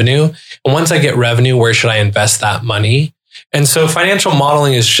to revenue? And once I get revenue, where should I invest that money? And so financial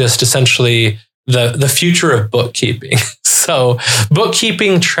modeling is just essentially the future of bookkeeping. So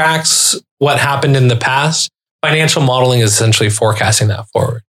bookkeeping tracks what happened in the past. Financial modeling is essentially forecasting that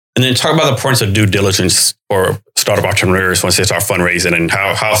forward. And then talk about the importance of due diligence for startup entrepreneurs once they start fundraising, and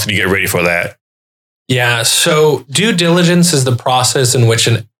how do you get ready for that? Yeah. So due diligence is the process in which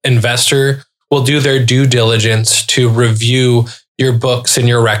an investor will do their due diligence to review your books and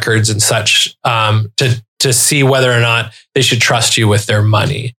your records and such, to see whether or not they should trust you with their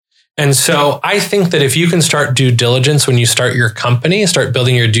money. And so I think that if you can start due diligence when you start your company, start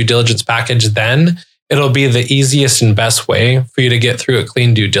building your due diligence package, then it'll be the easiest and best way for you to get through a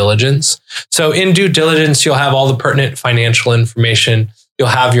clean due diligence. So in due diligence, you'll have all the pertinent financial information. You'll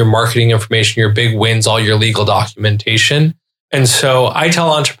have your marketing information, your big wins, all your legal documentation. And so I tell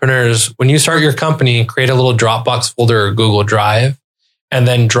entrepreneurs, when you start your company, create a little Dropbox folder or Google Drive, and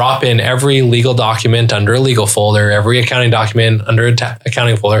then drop in every legal document under a legal folder, every accounting document under an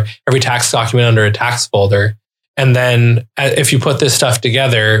accounting folder, every tax document under a tax folder. And then if you put this stuff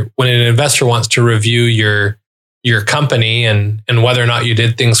together, when an investor wants to review your company and whether or not you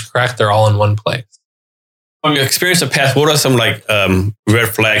did things correct, they're all in one place. From your experience in the past, what are some red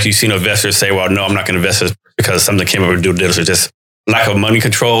flags you've seen investors say, well, no, I'm not going to invest this because something came up with due diligence, just lack of money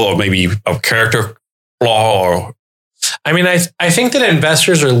control or maybe a character flaw? Or I mean, I think that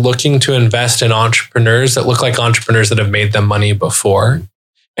investors are looking to invest in entrepreneurs that look like entrepreneurs that have made them money before.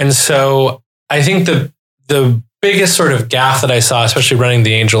 And so I think the biggest sort of gaffe that I saw, especially running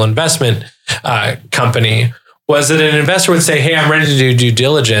the angel investment company, was that an investor would say, hey, I'm ready to do due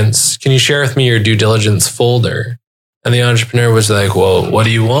diligence. Can you share with me your due diligence folder? And the entrepreneur was like, well, what do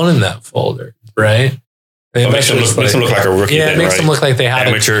you want in that folder? Right? The investor makes them look like a rookie. Yeah, it makes them look like they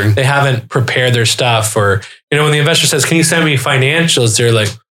haven't prepared their stuff. Or, when the investor says, can you send me financials? They're like,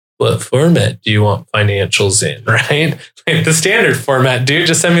 what format do you want financials in? Right? Like the standard format, dude,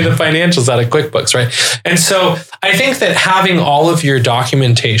 just send me the financials out of QuickBooks, right? And so I think that having all of your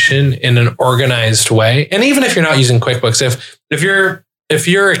documentation in an organized way, and even if you're not using QuickBooks, if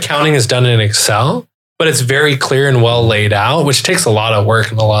your accounting is done in Excel, but it's very clear and well laid out, which takes a lot of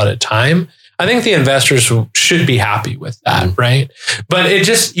work and a lot of time, I think the investors should be happy with that, right? But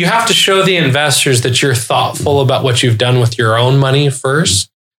you have to show the investors that you're thoughtful about what you've done with your own money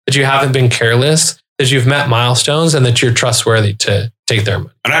first, that you haven't been careless, that you've met milestones, and that you're trustworthy to take their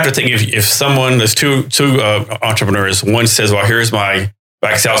money. And I have to think if someone, there's two entrepreneurs, one says, well, here's my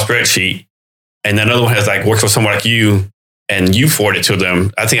Excel spreadsheet, and another one has works with someone like you, and you forward it to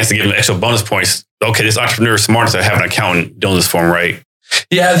them, I think I have to give them extra bonus points. Okay, this entrepreneur is smart to have an accountant doing this for him, right?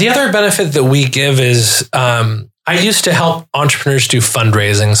 Yeah, the other benefit that we give is I used to help entrepreneurs do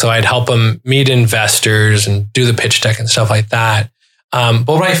fundraising. So I'd help them meet investors and do the pitch deck and stuff like that. But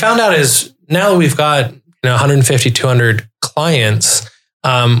what I found out is now that we've got 150, 200 clients,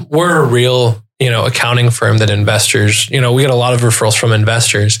 we're a real accounting firm that investors, we get a lot of referrals from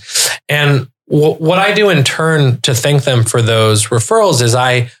investors. And what I do in turn to thank them for those referrals is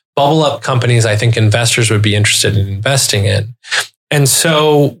I bubble up companies I think investors would be interested in investing in. And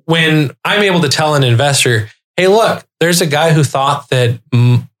so when I'm able to tell an investor, hey, look, there's a guy who thought that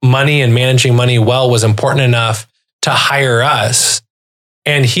money and managing money well was important enough to hire us,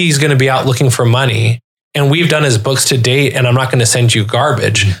 and he's going to be out looking for money, and we've done his books to date, and I'm not going to send you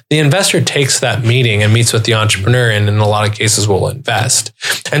garbage. The investor takes that meeting and meets with the entrepreneur, and in a lot of cases will invest.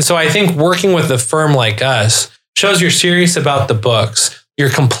 And so I think working with a firm like us shows you're serious about the books. You're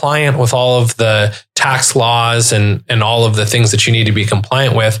compliant with all of the tax laws and all of the things that you need to be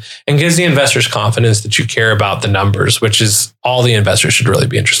compliant with, and gives the investors confidence that you care about the numbers, which is all the investors should really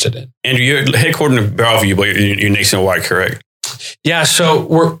be interested in. Andrew, you're headquartered in Bellevue, but you're nationwide, correct? Yeah, so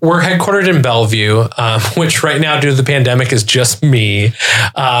we're headquartered in Bellevue, which right now due to the pandemic is just me.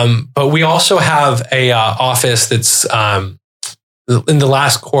 But we also have a office that's in the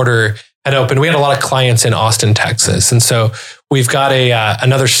last quarter had opened. We had a lot of clients in Austin, Texas. And so we've got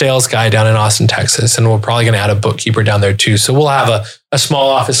another sales guy down in Austin, Texas, and we're probably going to add a bookkeeper down there too. So we'll have a small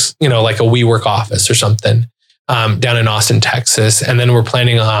office, like a WeWork office or something down in Austin, Texas. And then we're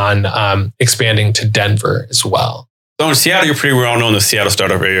planning on expanding to Denver as well. So in Seattle, you're pretty well known in the Seattle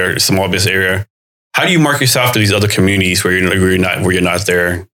startup area, small business area. How do you market yourself to these other communities where you're not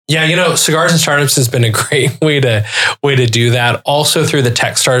there? Yeah, Cigars and Startups has been a great way to do that. Also through the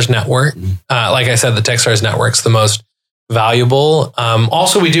Techstars network. Like I said, the Techstars network's the most valuable.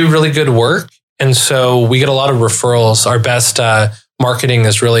 Also, we do really good work. And so we get a lot of referrals. Our best marketing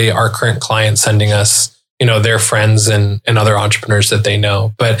is really our current clients sending us, their friends and other entrepreneurs that they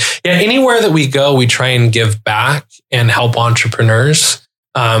know. But yeah, anywhere that we go, we try and give back and help entrepreneurs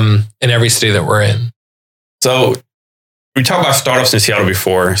in every city that we're in. So we talked about startups in Seattle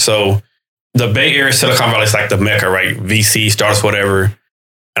before. So the Bay Area, Silicon Valley is like the mecca, right? VC, startups, whatever.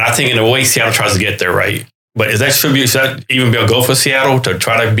 And I think in a way, Seattle tries to get there, right? But should that even be a goal for Seattle to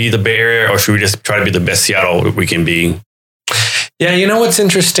try to be the Bay Area, or should we just try to be the best Seattle we can be? Yeah, what's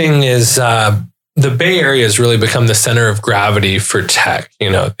interesting is the Bay Area has really become the center of gravity for tech.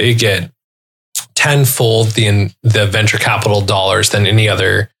 They get tenfold the venture capital dollars than any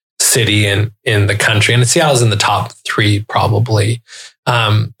other city in the country. And Seattle's in the top 3 probably.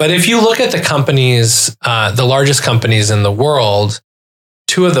 But if you look at the companies, the largest companies in the world,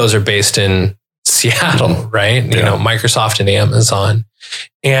 2 of those are based in Seattle, right? Yeah. Microsoft and Amazon.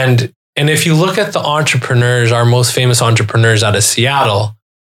 And if you look at the entrepreneurs, our most famous entrepreneurs out of Seattle,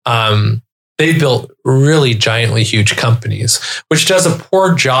 they built really giantly huge companies, which does a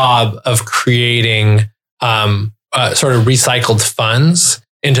poor job of creating sort of recycled funds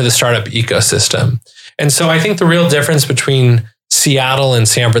into the startup ecosystem. And so I think the real difference between Seattle and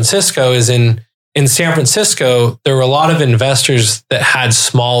San Francisco is in San Francisco, there were a lot of investors that had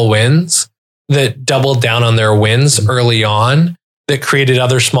small wins that doubled down on their wins early on, that created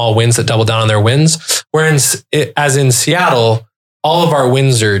other small wins that doubled down on their wins. Whereas as in Seattle, all of our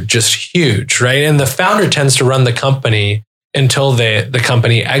wins are just huge, right? And the founder tends to run the company until the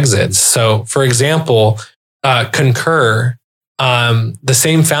company exits. So for example, Concur, the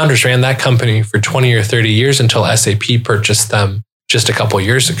same founders ran that company for 20 or 30 years until SAP purchased them just a couple of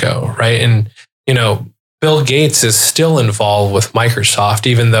years ago, right? And, Bill Gates is still involved with Microsoft,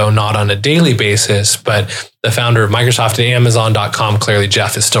 even though not on a daily basis, but the founder of Microsoft and Amazon.com, clearly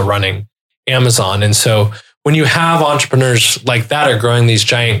Jeff is still running Amazon. And so when you have entrepreneurs like that are growing these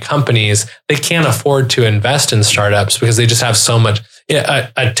giant companies, they can't afford to invest in startups because they just have so much.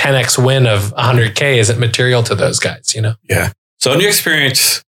 A 10x win of 100K isn't material to those guys, Yeah. So in your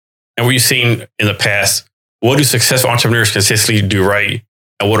experience and what you've seen in the past, what do successful entrepreneurs consistently do right?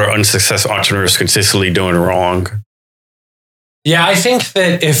 And what are unsuccessful entrepreneurs consistently doing wrong? Yeah, I think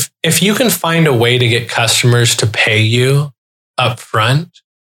that if you can find a way to get customers to pay you up front,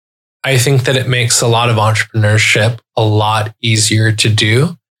 I think that it makes a lot of entrepreneurship a lot easier to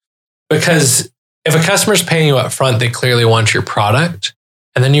do. Because if a customer's paying you up front, they clearly want your product,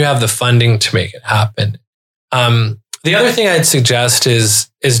 and then you have the funding to make it happen. The other thing I'd suggest is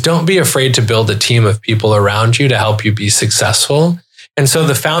don't be afraid to build a team of people around you to help you be successful. And so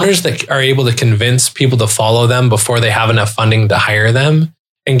the founders that are able to convince people to follow them before they have enough funding to hire them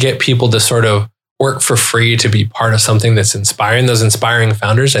and get people to sort of work for free to be part of something that's inspiring, those inspiring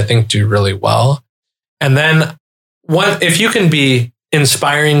founders, I think, do really well. And then if you can be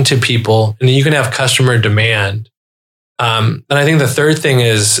inspiring to people and you can have customer demand, then I think the third thing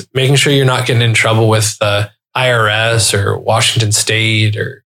is making sure you're not getting in trouble with the IRS or Washington State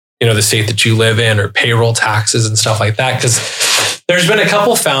or the state that you live in, or payroll taxes and stuff like that. Because there's been a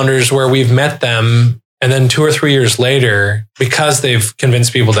couple founders where we've met them, and then 2 or 3 years later, because they've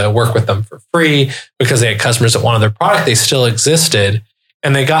convinced people to work with them for free, because they had customers that wanted their product, they still existed.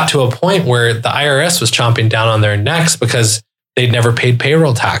 And they got to a point where the IRS was chomping down on their necks because they'd never paid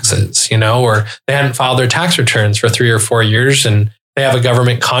payroll taxes, or they hadn't filed their tax returns for 3 or 4 years, and they have a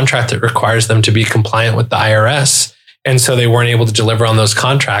government contract that requires them to be compliant with the IRS. And so they weren't able to deliver on those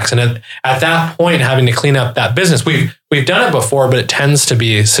contracts. And at that point, having to clean up that business, we've done it before, but it tends to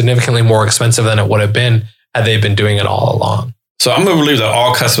be significantly more expensive than it would have been had they been doing it all along. So I'm going to believe that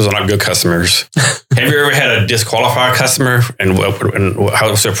all customers are not good customers. Have you ever had a disqualified customer? And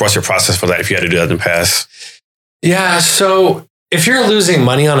what's your process for that if you had to do that in the past? Yeah. So if you're losing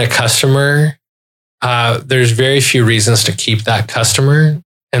money on a customer, there's very few reasons to keep that customer.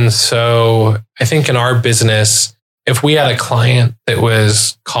 And so I think in our business, if we had a client that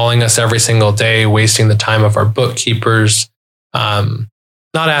was calling us every single day, wasting the time of our bookkeepers, not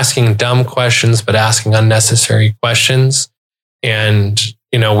asking dumb questions, but asking unnecessary questions, and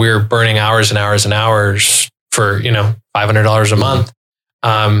we were burning hours and hours and hours for $500 a month,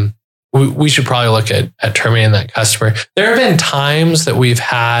 we should probably look at terminating that customer. There have been times that we've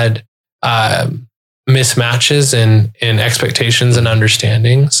had mismatches in expectations and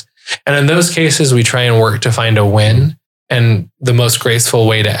understandings. And in those cases, we try and work to find a win and the most graceful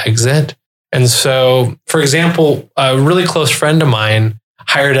way to exit. And so, for example, a really close friend of mine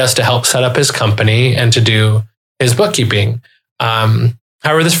hired us to help set up his company and to do his bookkeeping.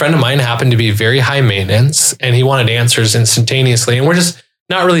 However, this friend of mine happened to be very high maintenance and he wanted answers instantaneously. And we're just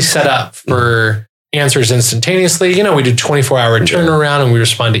not really set up for answers instantaneously. We do 24-hour turnaround and we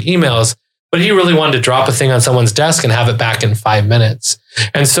respond to emails. but he really wanted to drop a thing on someone's desk and have it back in 5 minutes.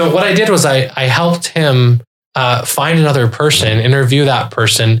 And so what I did was I helped him find another person, interview that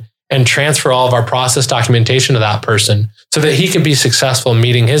person, and transfer all of our process documentation to that person so that he could be successful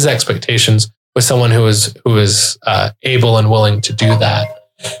meeting his expectations with someone who is able and willing to do that.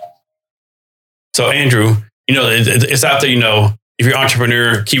 So Andrew, it's out there, if you're an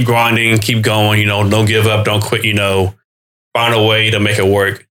entrepreneur, keep grinding, keep going, don't give up, don't quit, find a way to make it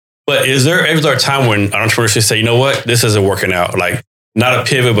work. But is there ever a time when an entrepreneur should say, you know what, this isn't working out? Like, not a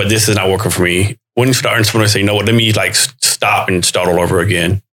pivot, but this is not working for me. When should an entrepreneur say, you know what, let me stop and start all over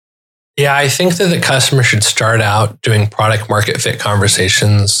again? Yeah, I think that the customer should start out doing product market fit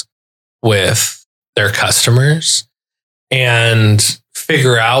conversations with their customers and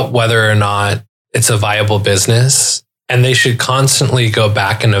figure out whether or not it's a viable business. And they should constantly go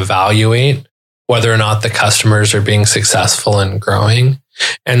back and evaluate whether or not the customers are being successful and growing.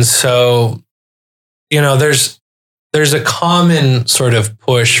 And so, there's a common sort of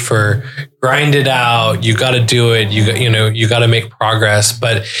push for grind it out. You got to do it. You got to make progress.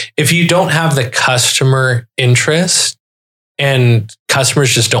 But if you don't have the customer interest and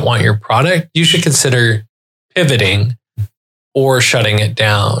customers just don't want your product, you should consider pivoting or shutting it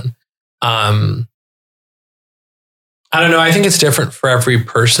down. I don't know. I think it's different for every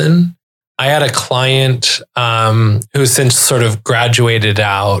person. I had a client who's since sort of graduated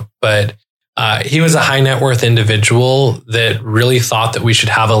out, but he was a high net worth individual that really thought that we should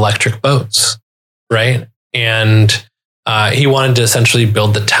have electric boats, right? And he wanted to essentially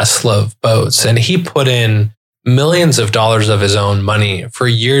build the Tesla of boats. And he put in millions of dollars of his own money for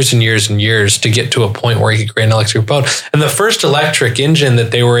years and years and years to get to a point where he could create an electric boat. And the first electric engine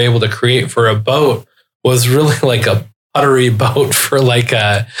that they were able to create for a boat was really like a puttery boat for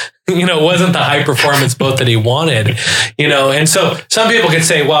wasn't the high performance boat that he wanted, and so some people could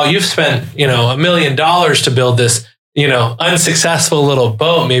say, well, you've spent, $1 million to build this, unsuccessful little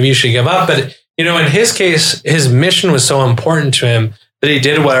boat. Maybe you should give up. But, in his case, his mission was so important to him that he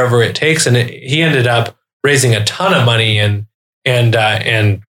did whatever it takes. And he ended up raising a ton of money and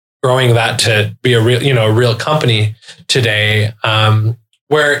growing that to be a real company today.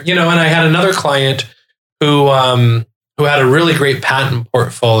 Where, and I had another client who had a really great patent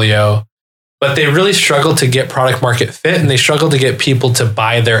portfolio, but they really struggled to get product market fit, and they struggled to get people to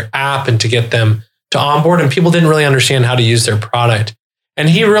buy their app and to get them to onboard, and people didn't really understand how to use their product. And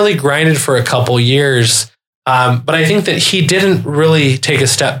he really grinded for a couple years, but I think that he didn't really take a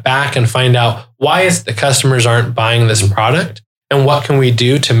step back and find out why is the customers aren't buying this product, and what can we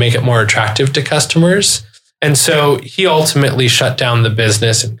do to make it more attractive to customers. And so he ultimately shut down the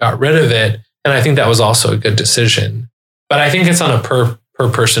business and got rid of it. And I think that was also a good decision. But I think it's on a per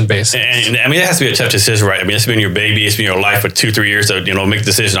person basis. And I mean, that has to be a tough decision, right? I mean, it's been your baby, it's been your life for 2-3 years. So, make a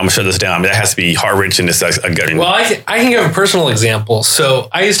decision. I'm going to shut this down. I mean, that has to be heart wrenching. Well, I can give a personal example. So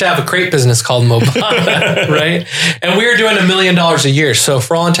I used to have a crate business called Mobana, right? And we were doing $1 million a year. So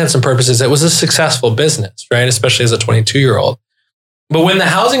for all intents and purposes, it was a successful business, right? Especially as a 22-year-old. But when the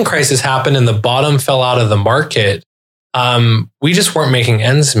housing crisis happened and the bottom fell out of the market, we just weren't making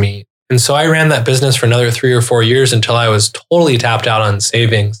ends meet. And so I ran that business for another 3 or 4 years until I was totally tapped out on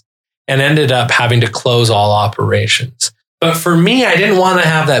savings and ended up having to close all operations. But for me, I didn't want to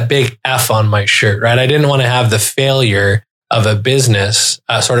have that big F on my shirt, right? I didn't want to have the failure of a business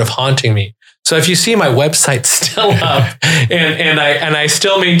sort of haunting me. So if you see my website still up and I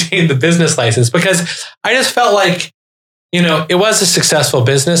still maintain the business license, because I just felt like, it was a successful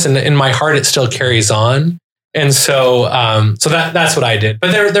business, and in my heart, it still carries on. And so, that's what I did.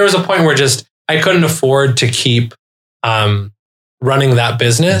 But there was a point where just I couldn't afford to keep running that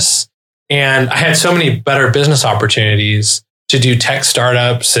business, and I had so many better business opportunities to do tech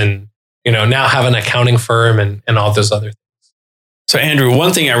startups, and now have an accounting firm and all those other things. So, Andrew,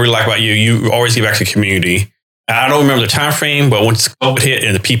 one thing I really like about you, you always give back to the community. I don't remember the time frame, but once COVID hit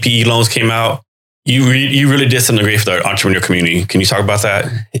and the PPE loans came out, you really did something great for the entrepreneur community. Can you talk about that?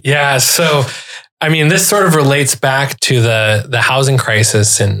 Yeah. So, I mean, this sort of relates back to the housing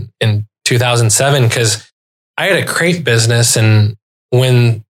crisis in 2007, because I had a crate business, and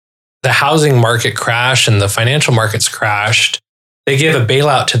when the housing market crashed and the financial markets crashed, they gave a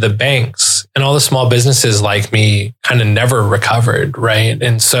bailout to the banks, and all the small businesses like me kind of never recovered, right?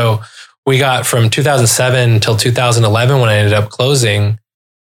 And so we got from 2007 till 2011, when I ended up closing,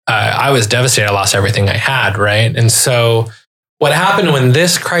 I was devastated. I lost everything I had, right? And so what happened when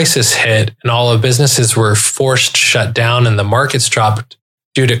this crisis hit and all of businesses were forced to shut down and the markets dropped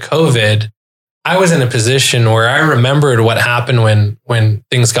due to COVID, I was in a position where I remembered what happened when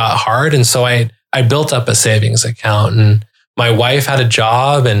things got hard. And so I built up a savings account, and my wife had a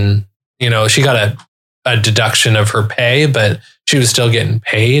job, and she got a deduction of her pay, but she was still getting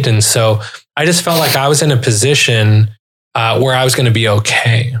paid. And so I just felt like I was in a position where I was going to be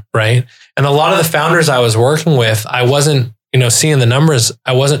okay. Right. And a lot of the founders I was working with, I wasn't, seeing the numbers,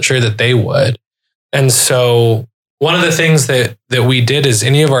 I wasn't sure that they would. And so one of the things that we did is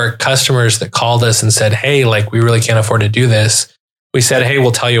any of our customers that called us and said, hey, like, we really can't afford to do this. We said, hey,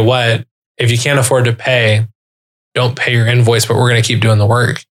 we'll tell you what, if you can't afford to pay, don't pay your invoice, but we're going to keep doing the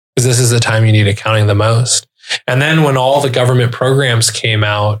work because this is the time you need accounting the most. And then when all the government programs came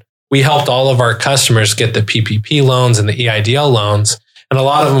out, we helped all of our customers get the PPP loans and the EIDL loans. And a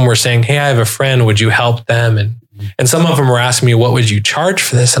lot of them were saying, hey, I have a friend, would you help them? And some of them were asking me, what would you charge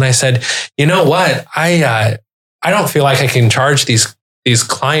for this? And I said, you know what? I don't feel like I can charge these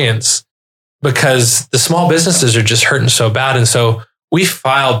clients because the small businesses are just hurting so bad. And so we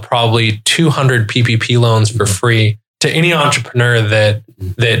filed probably 200 PPP loans for free to any entrepreneur that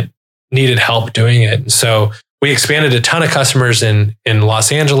needed help doing it. And so we expanded a ton of customers in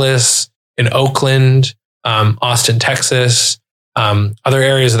Los Angeles, in Oakland, Austin, Texas, other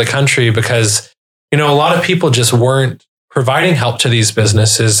areas of the country, because, a lot of people just weren't providing help to these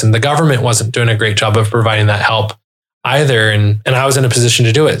businesses, and the government wasn't doing a great job of providing that help either. And I was in a position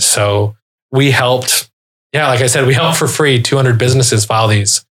to do it. So we helped, like I said, we helped for free 200 businesses file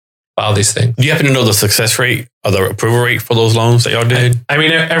these things. Do you happen to know the success rate or the approval rate for those loans that y'all did? I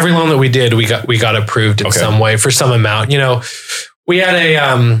mean, every loan that we did, we got approved in some way for some amount. We had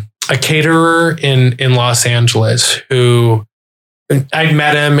a caterer in Los Angeles who I'd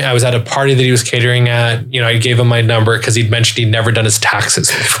met him. I was at a party that he was catering at. I gave him my number because he'd mentioned he'd never done his taxes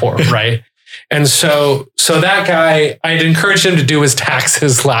before, right? And so that guy, I'd encouraged him to do his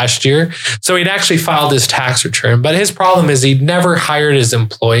taxes last year. So he'd actually filed his tax return. But his problem is he'd never hired his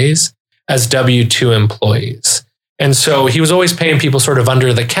employees as W-2 employees. And so he was always paying people sort of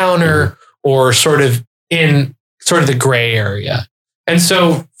under the counter or sort of in sort of the gray area. And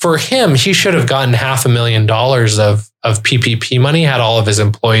so for him, he should have gotten $500,000 of PPP money had all of his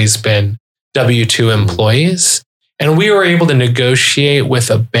employees been W-2 employees. And we were able to negotiate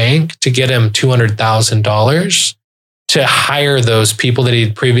with a bank to get him $200,000 to hire those people that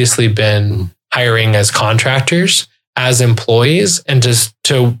he'd previously been hiring as contractors, as employees, and just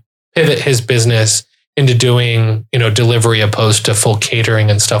to pivot his business into doing, delivery opposed to full catering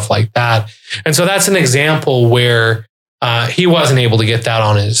and stuff like that. And so that's an example where he wasn't able to get that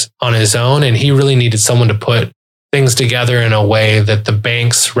on his own, and he really needed someone to put things together in a way that the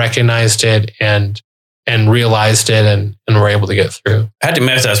banks recognized it and realized it and were able to get through. I had to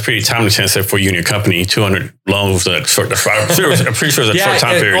imagine that's pretty time intensive for you and your company. 200 loans, I'm pretty sure it's a short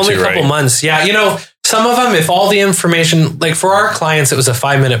time period. Only a couple months. Yeah, some of them, if all the information, like for our clients, it was a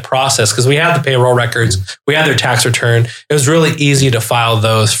 5-minute process because we had the payroll records, we had their tax return. It was really easy to file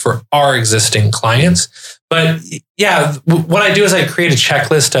those for our existing clients. But yeah, what I do is I create a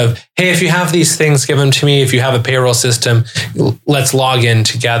checklist of, hey, if you have these things, give them to me. If you have a payroll system, let's log in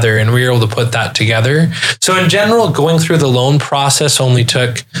together. And we were able to put that together. So in general, going through the loan process only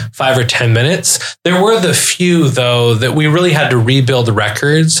took 5 or 10 minutes. There were the few, though, that we really had to rebuild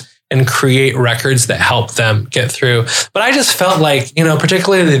records and create records that helped them get through. But I just felt like,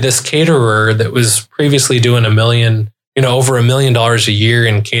 particularly this caterer that was previously doing over $1 million a year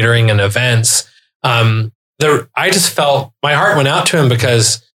in catering and events, I just felt my heart went out to him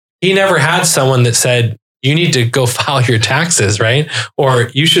because he never had someone that said, you need to go file your taxes, right? Or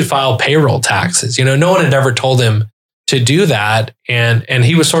you should file payroll taxes. No one had ever told him to do that. And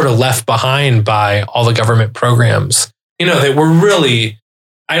he was sort of left behind by all the government programs, that were really,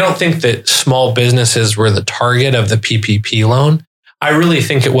 I don't think that small businesses were the target of the PPP loan. I really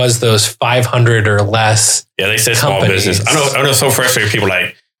think it was those 500 or less. Yeah, they said companies. Small business. I know so frustrated people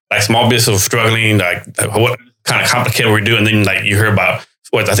like small business struggling, like what kind of complicated we do. And then like you hear about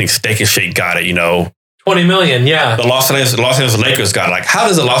what I think Steak and Shake got it, 20 million. Yeah. The Los Angeles Lakers got it. Like, how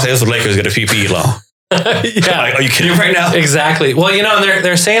does the Los Angeles Lakers get a PPP loan? Yeah. Like, are you kidding right now? Exactly. Well,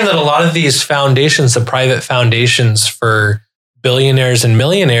 they're saying that a lot of these foundations, the private foundations for billionaires and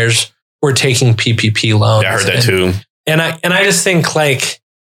millionaires, were taking PPP loans. Yeah, I heard that too. And I just think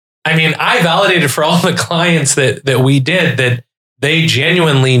I validated for all the clients that we did that they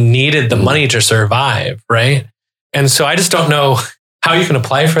genuinely needed the money to survive, right? And so I just don't know how you can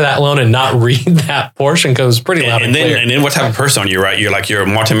apply for that loan and not read that portion because it's pretty loud and clear. And then what type of person are you, right? You're a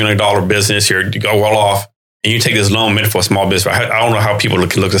multi-million-dollar business. You go well off, and you take this loan meant for a small business. I don't know how people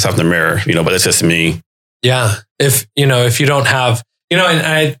can look this up in the mirror, but it's just me. Yeah, if you don't have,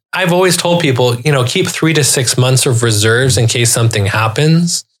 and I've always told people, keep 3 to 6 months of reserves in case something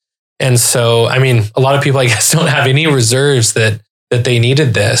happens. And so, a lot of people, I guess, don't have any reserves that that they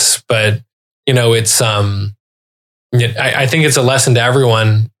needed this. But, it's, I think it's a lesson to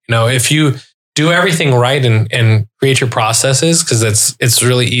everyone. If you do everything right and create your processes, because it's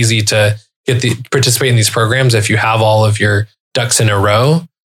really easy to participate in these programs if you have all of your ducks in a row.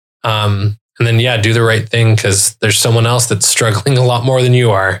 And then, do the right thing, because there's someone else that's struggling a lot more than you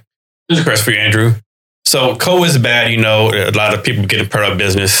are. Here's a question for you, Andrew. So COVID is bad, a lot of people getting part of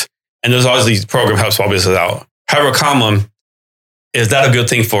business, and there's always these programs help small business out. However, is that a good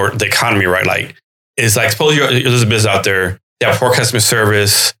thing for the economy, right? Like, it's like, suppose there's a business out there, they have poor customer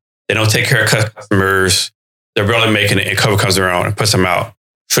service, they don't take care of customers, they're barely making it, and COVID comes around and puts them out.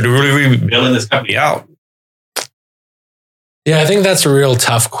 Should they really be bailing this company out? Yeah, I think that's a real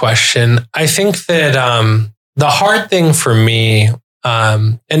tough question. I think that the hard thing for me, I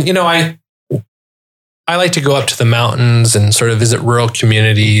like to go up to the mountains and sort of visit rural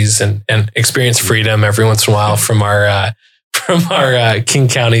communities and experience freedom every once in a while from our King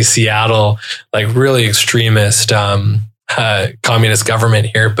County, Seattle, like really extremist communist government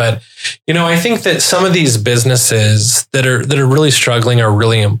here. But I think that some of these businesses that are really struggling are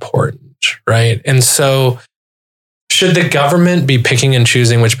really important, right? And so, should the government be picking and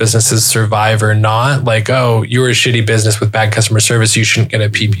choosing which businesses survive or not? Like, oh, you were a shitty business with bad customer service, you shouldn't get a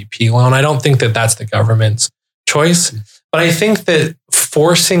PPP loan. I don't think that that's the government's choice. But I think that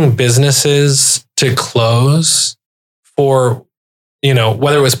forcing businesses to close for,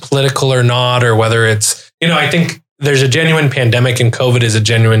 whether it was political or not, or whether it's, I think there's a genuine pandemic, and COVID is a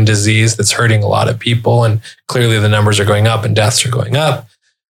genuine disease that's hurting a lot of people. And clearly the numbers are going up and deaths are going up.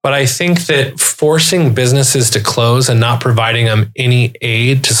 But I think that forcing businesses to close and not providing them any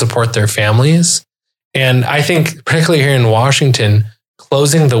aid to support their families, and I think particularly here in Washington,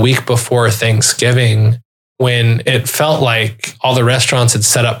 closing the week before Thanksgiving, when it felt like all the restaurants had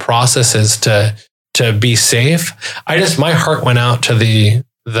set up processes to be safe, my heart went out to the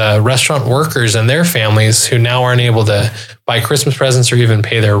restaurant workers and their families who now aren't able to buy Christmas presents or even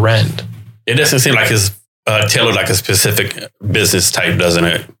pay their rent. It doesn't seem like it's tailored like a specific business type, doesn't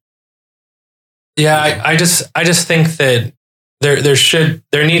it? Yeah, I just think that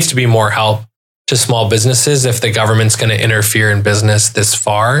there needs to be more help to small businesses if the government's going to interfere in business this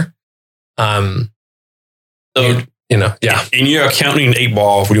far. In your accounting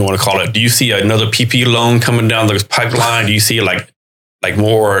 8-ball, what do you want to call it? Do you see another PP loan coming down the pipeline? Do you see like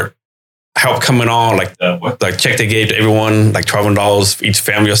more help coming on, like check they gave to everyone, like $1,200 for each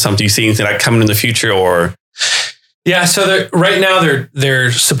family or something? Do you see anything like coming in the future, or? Yeah, so right now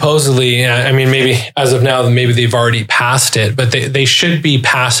they're supposedly, maybe as of now, maybe they've already passed it, but they should be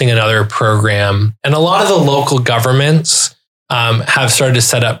passing another program. And a lot of the local governments have started to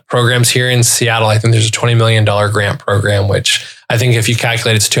set up programs here in Seattle. I think there's a $20 million grant program, which I think if you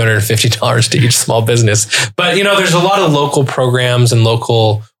calculate, it's $250 to each small business. But, there's a lot of local programs and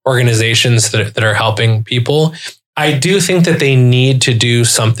local organizations that are helping people. I do think that they need to do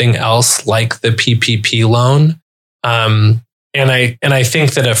something else like the PPP loan. And I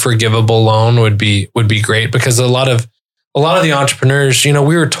think that a forgivable loan would be great, because a lot of the entrepreneurs, we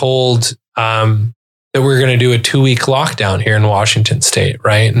were told that we were going to do a 2-week lockdown here in Washington State,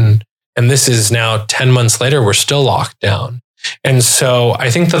 right? And this is now 10 months later, we're still locked down. And so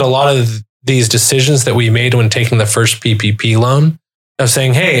I think that a lot of these decisions that we made when taking the first PPP loan of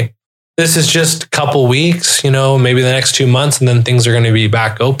saying, hey, this is just a couple weeks, maybe the next 2 months, and then things are going to be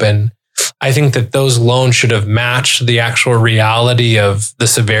back open. I think that those loans should have matched the actual reality of the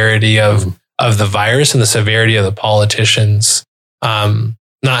severity of the virus and the severity of the politicians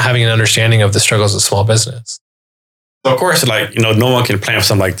not having an understanding of the struggles of small business. So of course, no one can plan for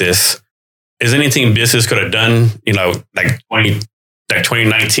something like this. Is anything business could have done, like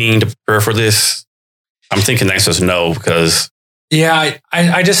 2019 to prepare for this? I'm thinking the answer is no, because. Yeah,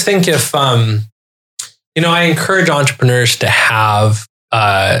 I just think if, I encourage entrepreneurs to have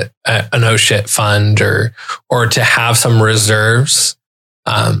an oh shit fund or to have some reserves,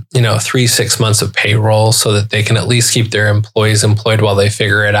 3-6 months of payroll so that they can at least keep their employees employed while they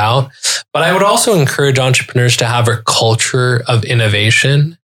figure it out. But I would also encourage entrepreneurs to have a culture of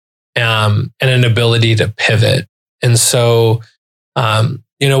innovation and an ability to pivot. And so,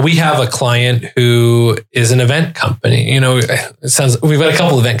 we have a client who is an event company. It sounds, we've got a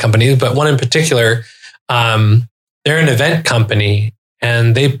couple of event companies, but one in particular, they're an event company.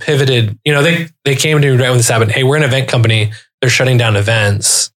 And they pivoted, they came to me right when this happened. Hey, we're an event company. They're shutting down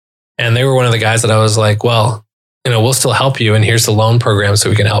events. And they were one of the guys that I was like, well, we'll still help you. And here's the loan program so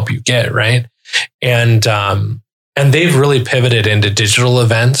we can help you get, right? And they've really pivoted into digital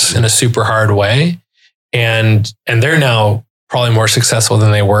events in a super hard way. And they're now probably more successful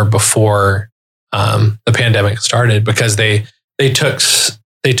than they were before the pandemic started, because they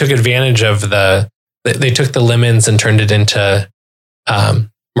they took advantage of they took the lemons and turned it into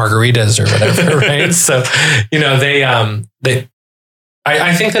margaritas or whatever, right? So,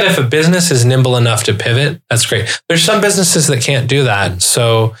 I think that if a business is nimble enough to pivot, that's great. There's some businesses that can't do that.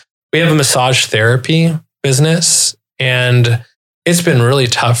 So we have a massage therapy business, and it's been really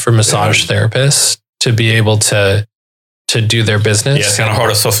tough for massage therapists to be able to do their business. Yeah, it's kind of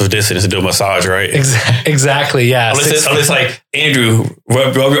hard to social distance to do a massage, right? Exactly. Yeah. Unless like Andrew,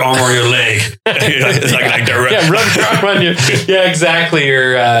 rub your arm on your leg. It's like direct. Yeah, rub your arm on your. Yeah, exactly.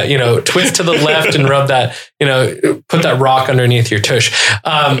 Or twist to the left and rub that. Put that rock underneath your tush.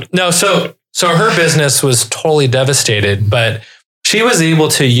 So her business was totally devastated, but she was able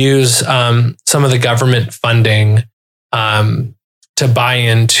to use some of the government funding to buy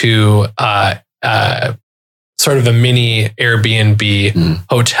into sort of a mini Airbnb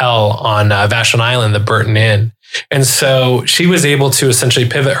hotel on Vashon Island, the Burton Inn. And so she was able to essentially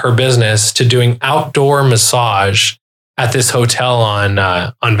pivot her business to doing outdoor massage at this hotel on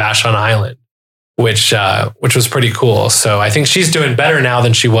Vashon Island, which was pretty cool. So I think she's doing better now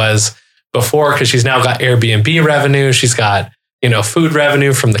than she was before, because she's now got Airbnb revenue. She's got, food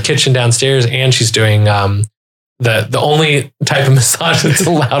revenue from the kitchen downstairs, and she's doing the only type of massage that's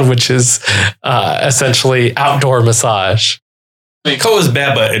allowed, which is essentially outdoor massage. I mean, COVID is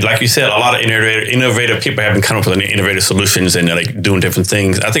bad, but like you said, a lot of innovative people have been coming up with innovative solutions and like doing different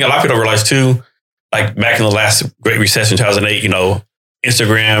things. I think a lot of people don't realize too, like back in the last Great Recession, 2008,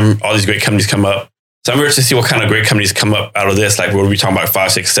 Instagram, all these great companies come up. So I'm curious to see what kind of great companies come up out of this. Like we'll be talking about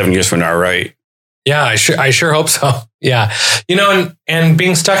 5, 6, 7 years from now, right? Yeah, I sure hope so. Yeah. And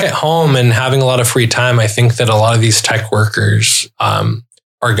being stuck at home and having a lot of free time, I think that a lot of these tech workers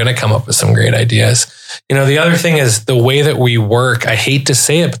are going to come up with some great ideas. The other thing is the way that we work. I hate to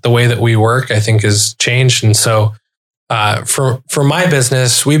say it, but the way that we work, I think, has changed. And so for my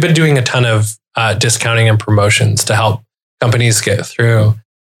business, we've been doing a ton of discounting and promotions to help companies get through.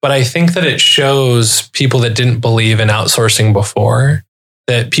 But I think that it shows people that didn't believe in outsourcing before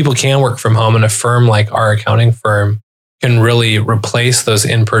that people can work from home, and a firm like our accounting firm can really replace those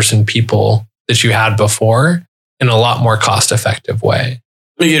in-person people that you had before in a lot more cost-effective way.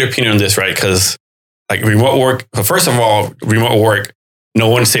 Let me get your opinion on this, right? Because like remote work, first of all, remote work, no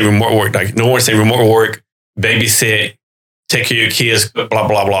one say remote work, babysit, take care of your kids, blah,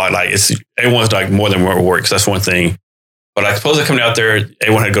 blah, blah. Like everyone's like more than remote work. So that's one thing. But I suppose coming out there,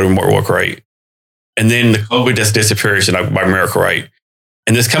 everyone had to go to remote work, right? And then the COVID just disappears by miracle, right?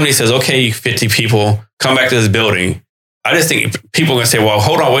 And this company says, okay, 50 people, come back to this building. I just think people are going to say, well,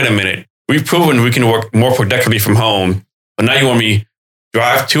 hold on, wait a minute. We've proven we can work more productively from home. But now you want me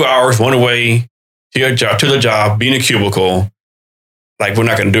drive 2 hours one way to the job, be in a cubicle. Like, we're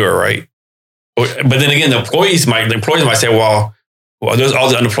not going to do it, right? But then again, the employees might say, well, there's all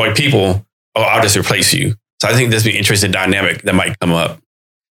the unemployed people. Oh, I'll just replace you. So I think this would be an interesting dynamic that might come up.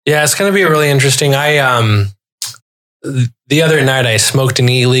 Yeah, it's going to be really interesting. The other night, I smoked an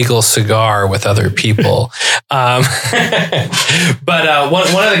illegal cigar with other people. But one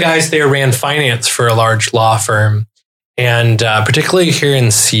of the guys there ran finance for a large law firm. And particularly here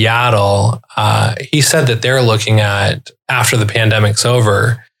in Seattle, he said that they're looking at, after the pandemic's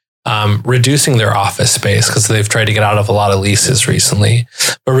over, reducing their office space, because they've tried to get out of a lot of leases recently,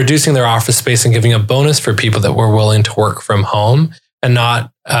 but reducing their office space and giving a bonus for people that were willing to work from home and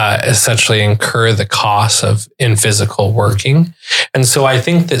not essentially incur the costs of in physical working. And so I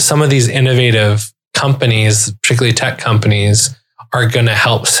think that some of these innovative companies, particularly tech companies, are going to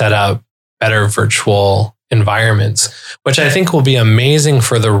help set up better virtual environments, which I think will be amazing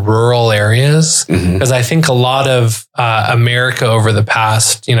for the rural areas. Because I think a lot of America over the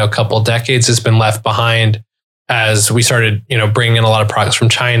past, couple of decades has been left behind as we started, bringing in a lot of products from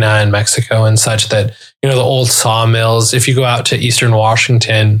China and Mexico and such that, the old sawmills. If you go out to Eastern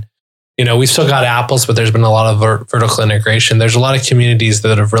Washington, we've still got apples, but there's been a lot of vertical integration. There's a lot of communities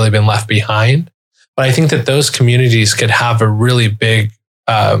that have really been left behind. But I think that those communities could have a really big,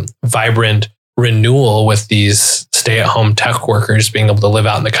 vibrant renewal with these stay-at-home tech workers being able to live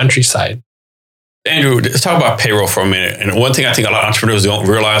out in the countryside. Andrew, let's talk about payroll for a minute. And one thing I think a lot of entrepreneurs don't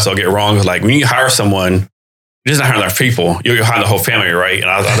realize or get wrong is like when you hire someone, you're just not hiring their people. You're hiring the whole family, right? And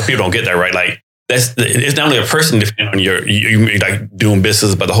a lot of people don't get that, right? Like it's not only a person depending on you like doing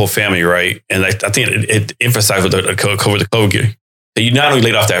business, but the whole family, right? And I think it emphasizes with the COVID. So you not only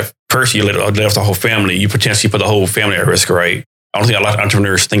laid off that person, you laid off the whole family. You potentially put the whole family at risk, right? I don't think a lot of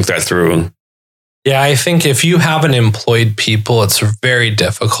entrepreneurs think that through. Yeah, I think if you haven't employed people, it's very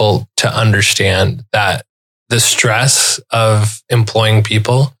difficult to understand that the stress of employing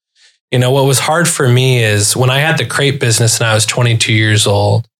people What was hard for me is when I had the crepe business and I was 22 years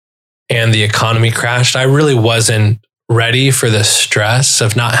old and the economy crashed, I really wasn't ready for the stress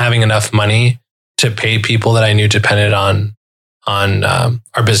of not having enough money to pay people that I knew depended on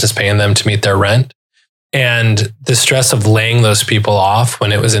our business paying them to meet their rent. And the stress of laying those people off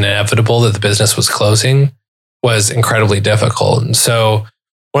when it was inevitable that the business was closing was incredibly difficult. And so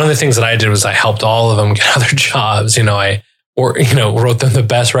one of the things that I did was I helped all of them get other jobs. I wrote them the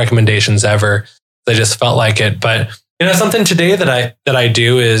best recommendations ever. They just felt like it. But something today that I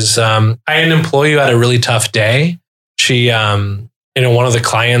do is I had an employee who had a really tough day. She one of the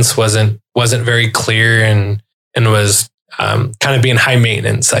clients wasn't very clear and was kind of being high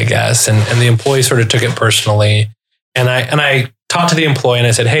maintenance, I guess. And the employee sort of took it personally. And I talked to the employee and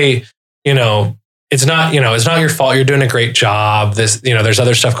I said, hey, it's not your fault. You're doing a great job. There's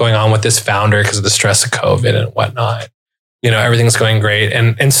other stuff going on with this founder because of the stress of COVID and whatnot. Everything's going great.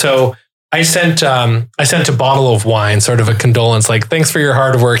 And so I sent a bottle of wine, sort of a condolence, like, thanks for your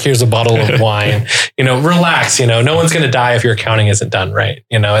hard work. Here's a bottle of wine, relax, no one's going to die if your accounting isn't done right.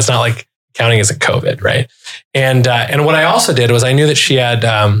 It's not like accounting isn't COVID. Right. And what I also did was I knew that she had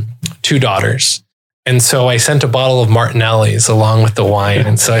 2 daughters. And so I sent a bottle of Martinelli's along with the wine.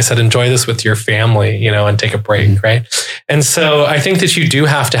 And so I said, enjoy this with your family, and take a break. Right. And so I think that you do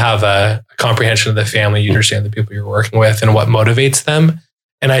have to have a comprehension of the family. You understand the people you're working with and what motivates them.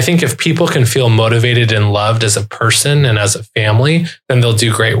 And I think if people can feel motivated and loved as a person and as a family, then they'll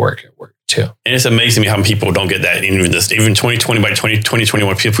do great work at work too. And it's amazing how people don't get that. Even 2020 by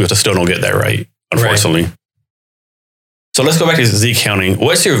 2021, people still don't get that right, unfortunately. Right. So let's go back to Zccounting.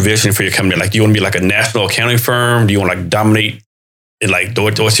 What's your vision for your company? Like, do you want to be like a national accounting firm? Do you want to dominate?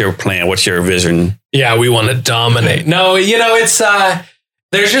 What's your plan? What's your vision? Yeah, we want to dominate. No, it's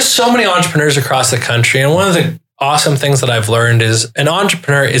there's just so many entrepreneurs across the country. And one of the awesome things that I've learned is an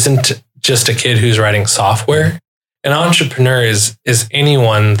entrepreneur isn't just a kid who's writing software. An entrepreneur is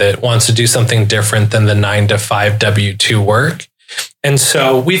anyone that wants to do something different than the 9-to-5 W-2 work. And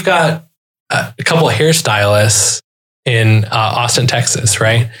so we've got a couple of hairstylists in Austin, Texas,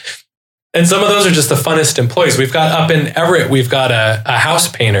 right? And some of those are just the funnest employees. We've got up in Everett, we've got a house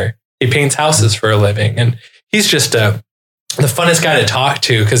painter. He paints houses for a living. And he's just the funnest guy to talk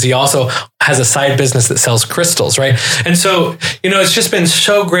to because he also has a side business that sells crystals, right? And so, it's just been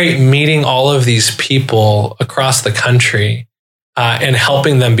so great meeting all of these people across the country and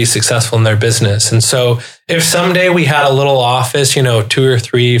helping them be successful in their business. And so if someday we had a little office, 2 or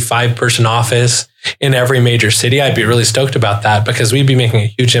 3, 5-person office in every major city, I'd be really stoked about that because we'd be making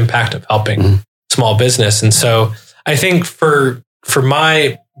a huge impact of helping small business. And so I think for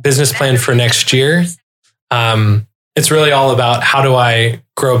my business plan for next year, it's really all about how do I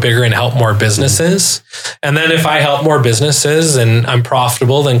grow bigger and help more businesses. And then if I help more businesses and I'm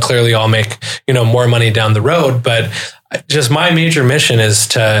profitable, then clearly I'll make, more money down the road. But just my major mission is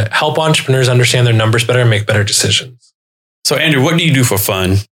to help entrepreneurs understand their numbers better and make better decisions. So Andrew, what do you do for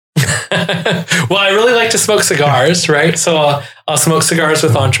fun? Well, I really like to smoke cigars, right? So I'll smoke cigars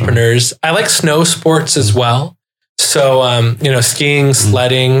with entrepreneurs. I like snow sports as well. So, skiing,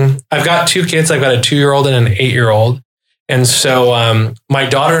 sledding. I've got 2 kids. I've got a 2-year-old and an 8-year-old. And so my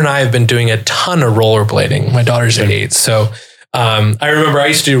daughter and I have been doing a ton of rollerblading. My daughter's 8. So I remember I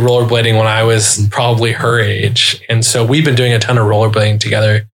used to do rollerblading when I was probably her age. And so we've been doing a ton of rollerblading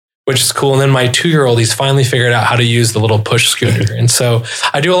together, which is cool. And then my 2-year-old, he's finally figured out how to use the little push scooter. And so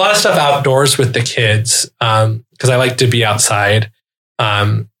I do a lot of stuff outdoors with the kids because I like to be outside.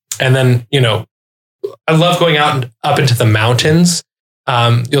 And then, I love going out and up into the mountains.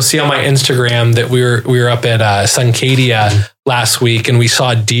 You'll see on my Instagram that we were up at Zccounting last week and we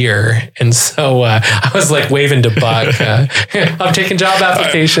saw deer. And so I was like waving to Buck. I'm taking job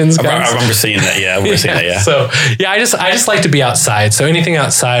applications. I remember seeing that. Yeah, I remember seeing that. Yeah. So I just like to be outside. So anything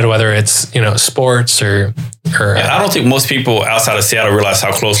outside, whether it's sports or I don't think most people outside of Seattle realize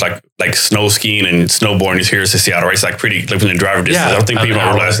how close like snow skiing and snowboarding is here to Seattle. Right? It's like pretty within the driver distance. I don't think people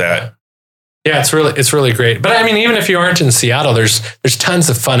don't realize that. Yeah, it's really great. But I mean, even if you aren't in Seattle, there's tons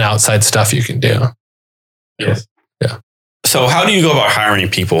of fun outside stuff you can do. Yes. Yeah. So how do you go about hiring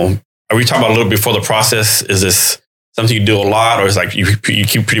people? Are we talking about a little before the process? Is this something you do a lot, or is like you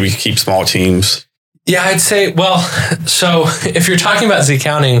keep small teams? Yeah, I'd say, so if you're talking about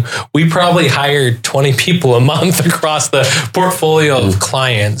Zccounting, we probably hired 20 people a month across the portfolio of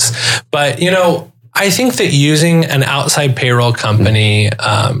clients. But, I think that using an outside payroll company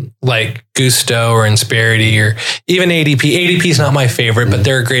like Gusto or Insperity or even ADP is not my favorite, but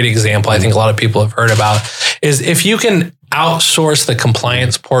they're a great example. I think a lot of people have heard about is if you can outsource the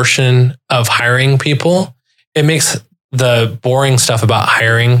compliance portion of hiring people, it makes the boring stuff about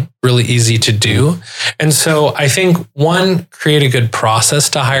hiring really easy to do. And so I think one, create a good process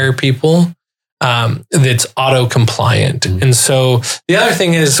to hire people that's auto compliant. Mm-hmm. And so the other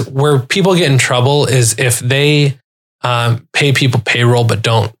thing is where people get in trouble is if they pay people payroll but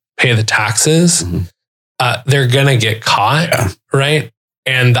don't pay the taxes, they're going to get caught, right?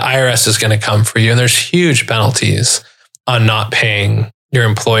 And the IRS is going to come for you. And there's huge penalties on not paying your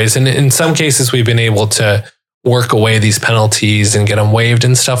employees. And in some cases, we've been able to work away these penalties and get them waived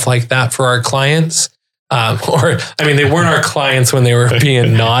and stuff like that for our clients. They weren't our clients when they were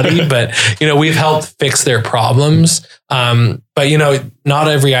being naughty, but, we've helped fix their problems. But, not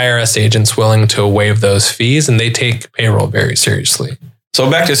every IRS agent's willing to waive those fees, and they take payroll very seriously. So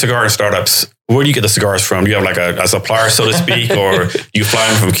back to cigar startups, where do you get the cigars from? Do you have like a supplier, so to speak, or you fly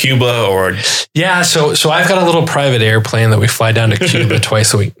them from Cuba or? Yeah, so I've got a little private airplane that we fly down to Cuba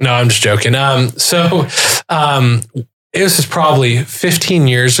twice a week. No, I'm just joking. It was probably 15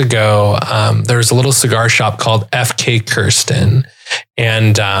 years ago. There was a little cigar shop called F.K. Kirsten.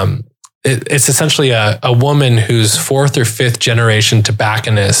 And it's essentially a woman who's fourth or fifth generation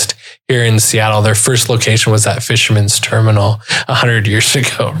tobacconist here in Seattle. Their first location was at Fisherman's Terminal 100 years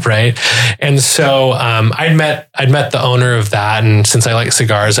ago, right? And so I'd met the owner of that. And since I like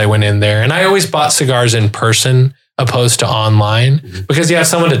cigars, I went in there. And I always bought cigars in person opposed to online, because you have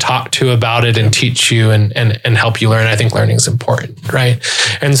someone to talk to about it and teach you and help you learn. I think learning is important, right?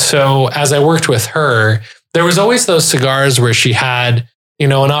 And so as I worked with her, there was always those cigars where she had,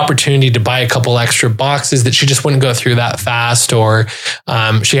 an opportunity to buy a couple extra boxes that she just wouldn't go through that fast. Or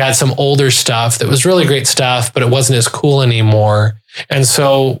she had some older stuff that was really great stuff, but it wasn't as cool anymore. And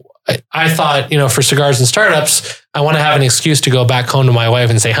so I thought, for cigars and startups, I want to have an excuse to go back home to my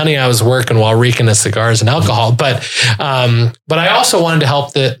wife and say, honey, I was working while reeking of cigars and alcohol. But I also wanted to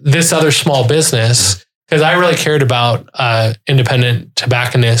help this other small business, because I really cared about independent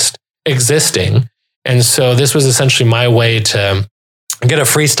tobacconists existing. And so this was essentially my way to get a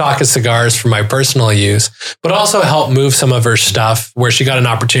free stock of cigars for my personal use, but also help move some of her stuff where she got an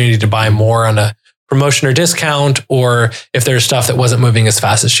opportunity to buy more on a promotion or discount, or if there's stuff that wasn't moving as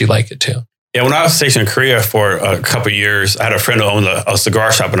fast as she'd like it to. Yeah, when I was stationed in Korea for a couple of years, I had a friend who owned a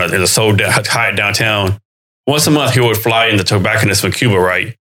cigar shop in a Seoul Hyatt downtown. Once a month, he would fly in the tobacconists from Cuba,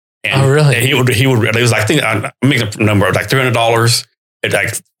 right? And, really? And he would. It was like, I think I'm making a number of like $300. It's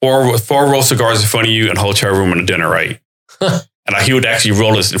like four roll cigars in front of you and a hotel room and a dinner, right? And he would actually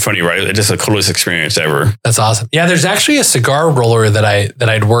roll this in front of you, right? It's just the coolest experience ever. That's awesome. Yeah, there's actually a cigar roller that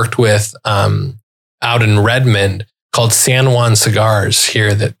I'd worked with out in Redmond called San Juan Cigars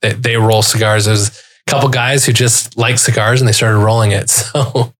here, that they roll cigars. There's a couple guys who just like cigars and they started rolling it.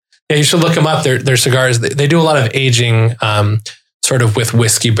 So yeah, you should look them up. Their cigars, they do a lot of aging sort of with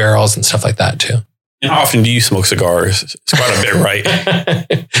whiskey barrels and stuff like that too. And how often do you smoke cigars? It's quite a bit, right?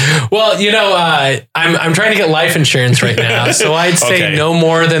 Well, I'm trying to get life insurance right now, so I'd say no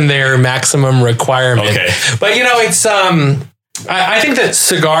more than their maximum requirement. Okay. But it's I think that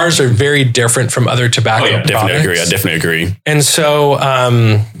cigars are very different from other tobacco products. I definitely agree. And so,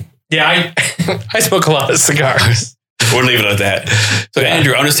 I smoke a lot of cigars. We'll leave it at that. So,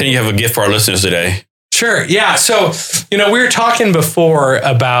 Andrew, I understand you have a gift for our listeners today. Sure. Yeah. So, we were talking before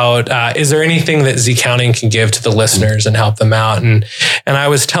about, is there anything that Zccounting can give to the listeners and help them out? And I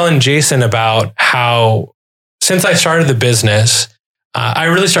was telling Jason about how, since I started the business, I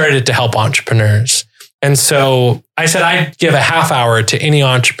really started it to help entrepreneurs. And so I said, I'd give a half hour to any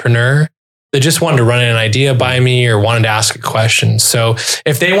entrepreneur that just wanted to run an idea by me or wanted to ask a question. So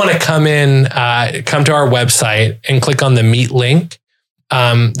if they want to come to our website and click on the meet link,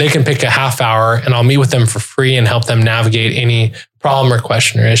 they can pick a half hour and I'll meet with them for free and help them navigate any problem or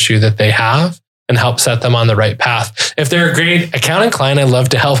question or issue that they have and help set them on the right path. If they're a great accounting client, I'd love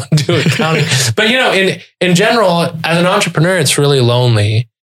to help them do accounting. But in general, as an entrepreneur, it's really lonely.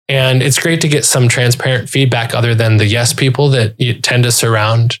 And it's great to get some transparent feedback other than the yes people that you tend to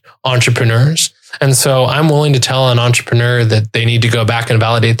surround entrepreneurs. And so I'm willing to tell an entrepreneur that they need to go back and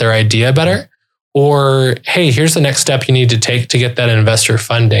validate their idea better. Or, hey, here's the next step you need to take to get that investor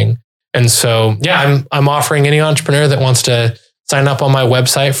funding. And so, I'm offering any entrepreneur that wants to sign up on my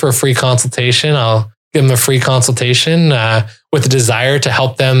website for a free consultation. I'll give them a free consultation with a desire to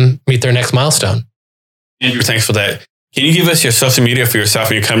help them meet their next milestone. Andrew, thanks for that. Can you give us your social media for yourself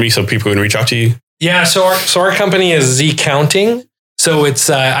and your company so people can reach out to you? Yeah, so our company is Zccounting. So it's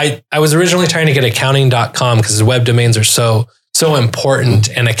I was originally trying to get accounting.com because the web domains are so important,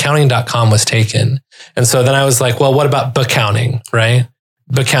 and accounting.com was taken. And so then I was like, well, what about bookcounting, right?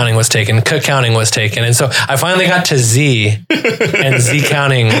 Bookcounting was taken, Zccounting was taken. And so I finally got to Z and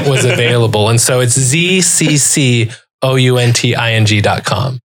Zccounting was available. And so it's ZCC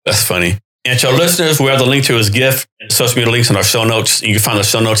OUNTING.com. That's funny. And to our listeners, we have the link to his gift and social media links in our show notes. You can find the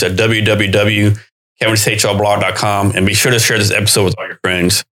show notes at www.CavernousHRblog.com, and be sure to share this episode with all your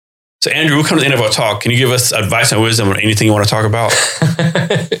friends. So, Andrew, we come to the end of our talk. Can you give us advice and wisdom or anything you want to talk about?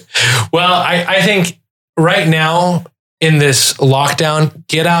 Well, I think right now in this lockdown,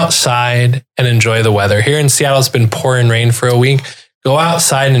 get outside and enjoy the weather. Here in Seattle, it's been pouring rain for a week. Go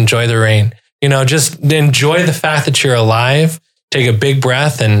outside and enjoy the rain. Just enjoy the fact that you're alive. Take a big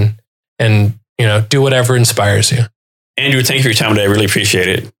breath and do whatever inspires you. Andrew, thank you for your time today. I really appreciate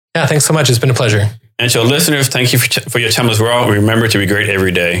it. Yeah, thanks so much. It's been a pleasure. And to our listeners, thank you for your time as well. Remember to be great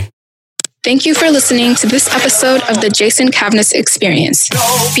every day. Thank you for listening to this episode of the Jason Cavness Experience.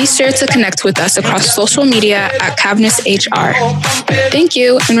 Be sure to connect with us across social media at Cavness HR. Thank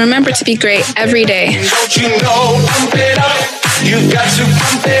you, and remember to be great every day. Don't you know, pump it up. You got to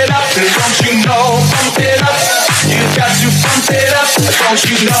pump it up. Don't you know, pump it up. You got to pump it up. Don't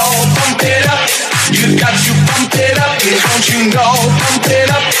you know, pump it up. You got to pump it up. Don't you know, pump it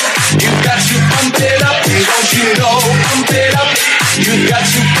up. You got to pump it up. Don't you know, pump it up. You got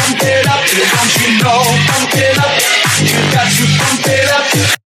to pump it up. Don't you know, pump it up. You got to pump it up.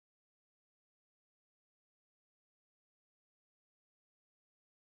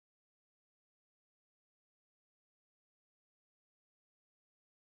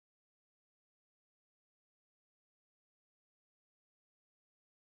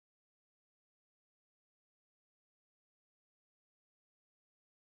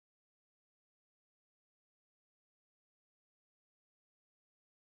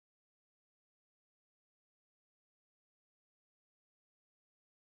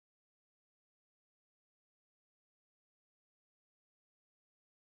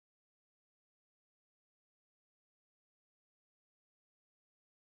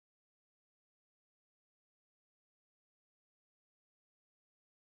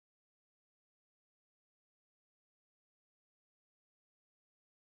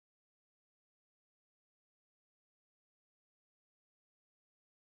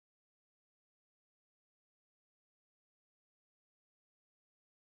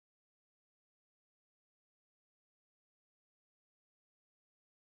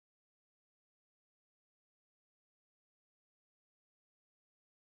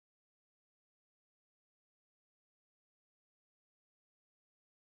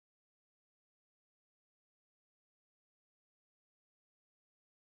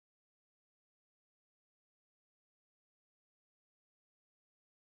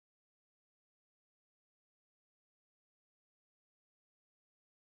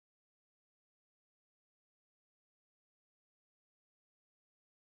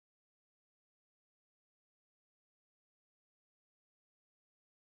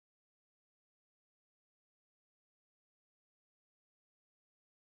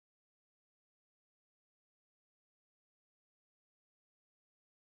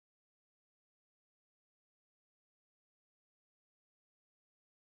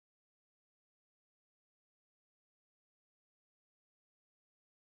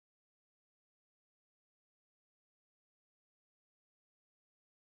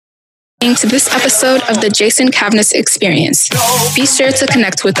 To this episode of the Jason Cavness Experience. Be sure to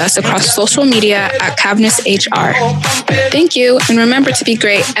connect with us across social media at Cavness HR. Thank you, and remember to be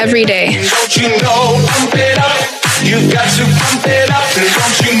great every day. Don't you know, pump it up. You got to pump it up.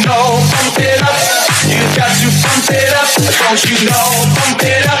 Don't you know, pump it up. You got to pump it up. Don't you know, pump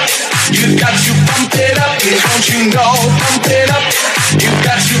it up. You got to pump it up. Don't you know, pump it up. You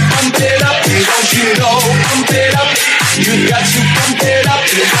got to pump it up. Don't you know, pump it up. You got to pump it up.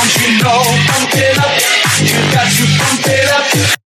 Don't you know, pump it up.